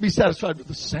 be satisfied with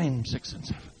the same 6 and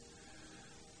 7.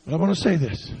 But I want to say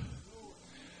this.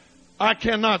 I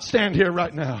cannot stand here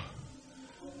right now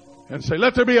and say,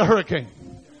 let there be a hurricane.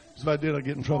 Because if I did, I'd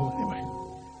get in trouble anyway.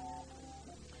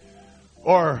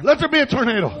 Or let there be a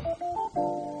tornado.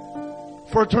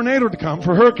 For a tornado to come,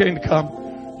 for a hurricane to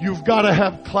come, you've got to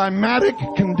have climatic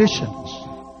conditions.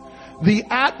 The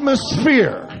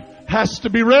atmosphere has to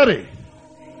be ready.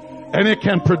 And it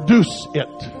can produce it.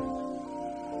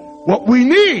 What we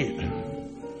need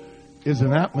is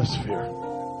an atmosphere.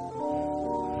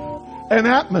 An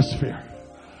atmosphere.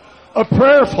 A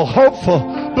prayerful, hopeful,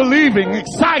 believing,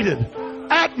 excited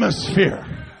atmosphere.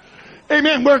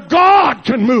 Amen. Where God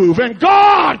can move and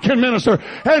God can minister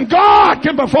and God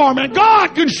can perform and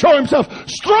God can show himself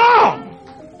strong.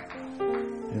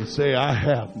 And say, I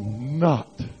have not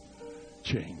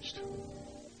changed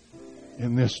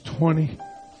in this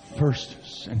 21st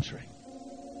century.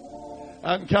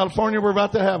 Out in California, we're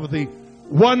about to have the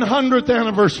 100th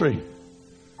anniversary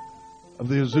of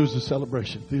the Azusa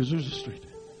celebration, the Azusa Street.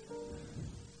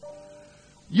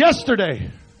 Yesterday,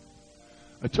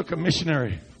 I took a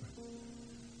missionary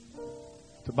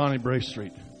to Bonnie Bray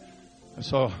Street. I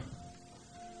saw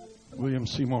William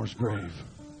Seymour's grave.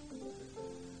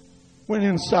 Went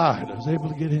inside. I was able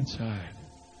to get inside.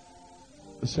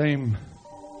 The same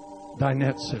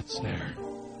dinette sits there.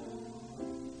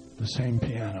 The same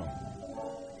piano.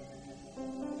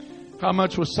 How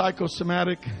much was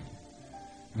psychosomatic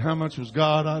and how much was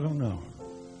God, I don't know.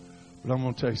 But I'm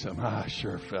going to tell you something. I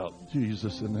sure felt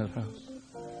Jesus in that house.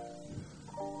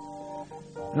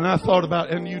 And I thought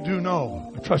about, and you do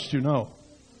know, I trust you know,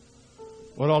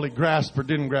 what all he grasped or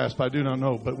didn't grasp, I do not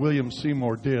know. But William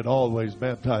Seymour did always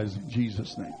baptize in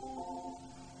Jesus' name.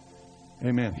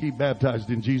 Amen. He baptized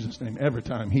in Jesus' name. Every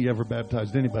time he ever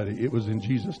baptized anybody, it was in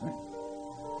Jesus' name.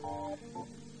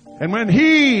 And when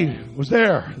he was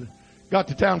there, got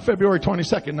to town February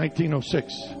 22nd,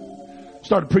 1906.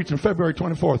 Started preaching February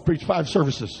 24th. Preached 5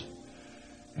 services.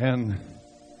 And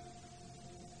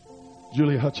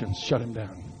Julia Hutchins shut him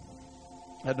down.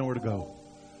 Had nowhere to go.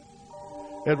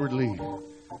 Edward Lee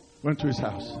went to his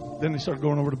house. Then they started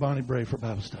going over to Bonnie Bray for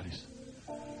Bible studies.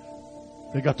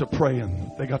 They got to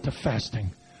praying. They got to fasting.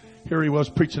 Here he was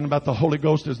preaching about the Holy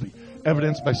Ghost as the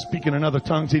evidence by speaking in other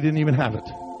tongues. He didn't even have it.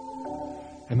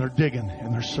 And they're digging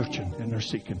and they're searching and they're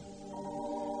seeking.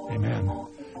 Amen.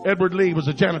 Edward Lee was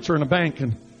a janitor in a bank,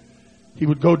 and he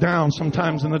would go down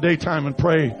sometimes in the daytime and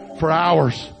pray for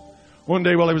hours One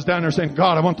day while he was down there saying,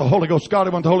 God, I want the Holy Ghost. God,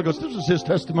 I want the Holy Ghost. This was his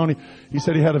testimony. He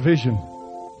said he had a vision.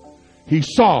 He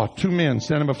saw two men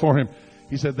standing before him.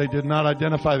 He said they did not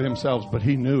identify themselves, but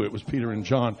he knew it was Peter and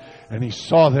John. And he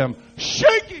saw them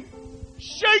shaking,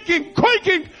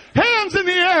 quaking, hands in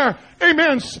the air.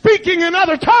 Amen. Speaking in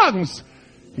other tongues.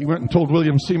 He went and told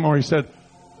William Seymour, he said,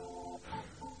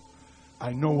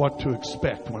 I know what to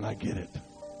expect when I get it.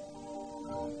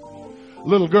 A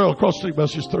little girl across the street, well,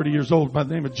 she's 30 years old, by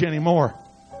the name of Jenny Moore.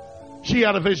 She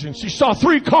had a vision. She saw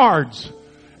 3 cards.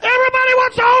 Everybody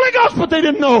wants the Holy Ghost, but they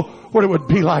didn't know what it would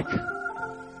be like.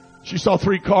 She saw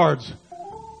 3 cards.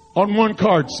 On one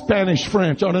card, Spanish,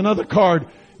 French. On another card,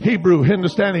 Hebrew,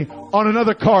 Hindustani. On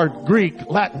another card, Greek,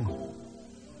 Latin.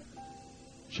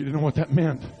 She didn't know what that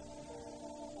meant.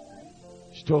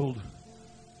 She told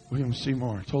William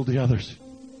Seymour, told the others.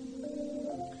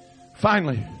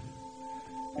 Finally,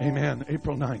 amen,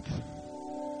 April 9th,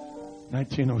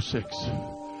 1906,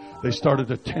 they started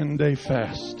a 10-day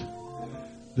fast.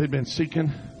 They'd been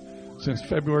seeking since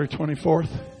February 24th,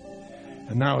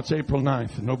 and now it's April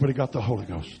 9th, and nobody got the Holy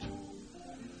Ghost.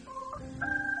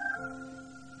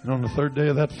 And on the 3rd day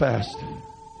of that fast,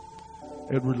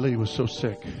 Edward Lee was so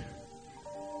sick.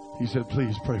 He said,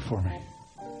 please pray for me.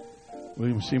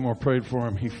 William Seymour prayed for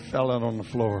him. He fell out on the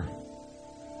floor,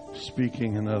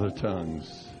 speaking in other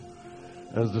tongues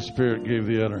as the Spirit gave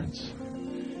the utterance.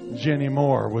 Jenny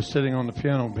Moore was sitting on the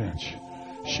piano bench.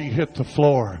 She hit the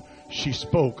floor. She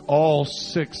spoke all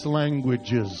 6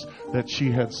 languages that she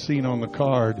had seen on the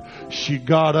card. She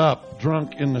got up,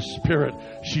 drunk in the Spirit.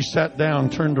 She sat down,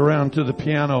 turned around to the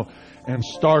piano, and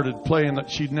started playing that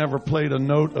she'd never played a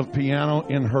note of piano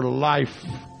in her life.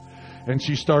 And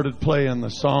she started playing the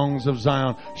songs of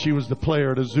Zion. She was the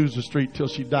player at Azusa Street till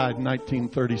she died in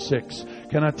 1936.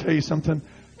 Can I tell you something?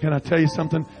 Can I tell you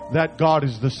something? That God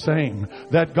is the same.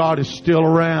 That God is still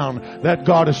around. That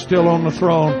God is still on the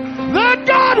throne. That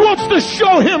God wants to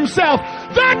show Himself.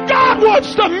 That God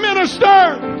wants to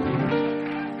minister.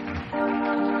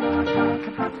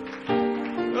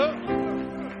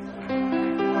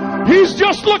 He's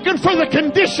just looking for the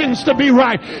conditions to be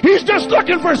right. He's just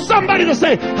looking for somebody to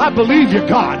say, I believe you,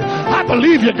 God. I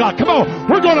believe you, God. Come on,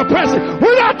 we're going to press it.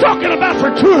 We're not talking about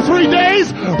for 2 or 3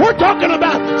 days. We're talking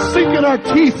about sinking our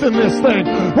teeth in this thing.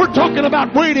 We're talking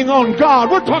about waiting on God.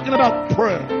 We're talking about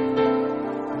prayer.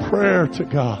 Prayer to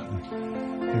God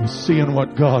and seeing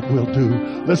what God will do.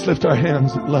 Let's lift our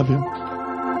hands and love Him.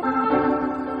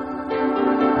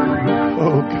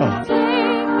 Oh, God.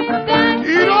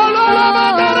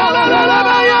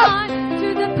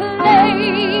 To the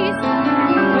place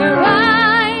where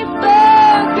I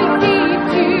first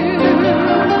received you.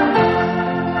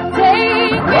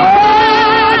 Take me back.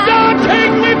 God,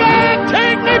 take me back.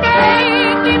 Take me back.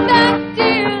 Take me back,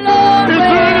 dear Lord. Is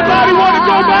there anybody want to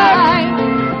go back?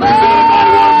 Does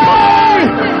anybody want to pray?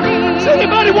 Does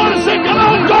anybody want to say, come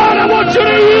on, God, I want you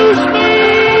to use me?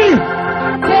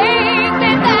 Take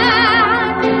me back.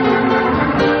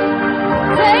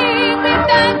 Take me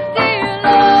back, dear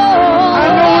Lord. I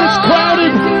know it's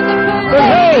crowded, but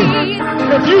hey,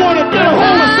 if you want to get a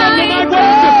hold of something, I want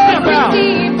you to step out.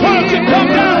 Why don't you come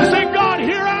down and say, God,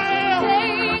 here I am.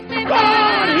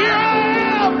 God, here I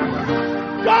am.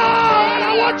 God, I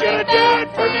want you to do it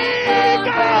for me,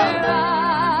 God.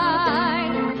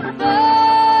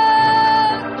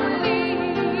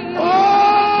 Oh,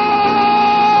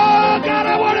 God,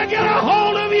 I want to get a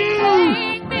hold of you.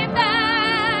 Take me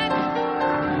back.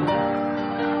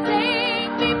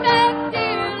 Take me back,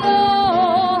 dear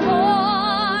Lord,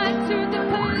 to the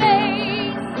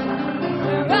place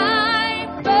where I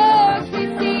first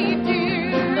received you.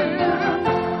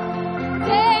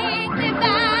 Take me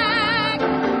back.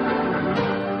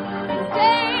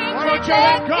 Why don't you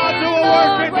let God do a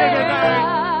work in you tonight?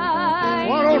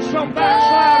 Why don't some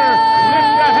backslider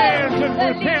lift your hands and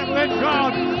repent? Let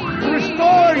God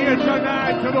restore you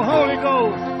tonight to the Holy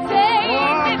Ghost.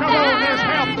 Oh, come on, there's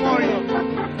help for you.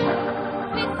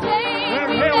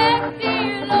 There's help.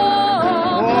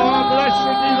 Oh,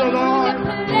 blessed be the Lord.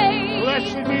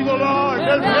 Blessed be the Lord.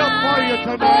 There's help for you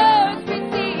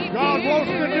tonight. God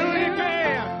wants to do it again.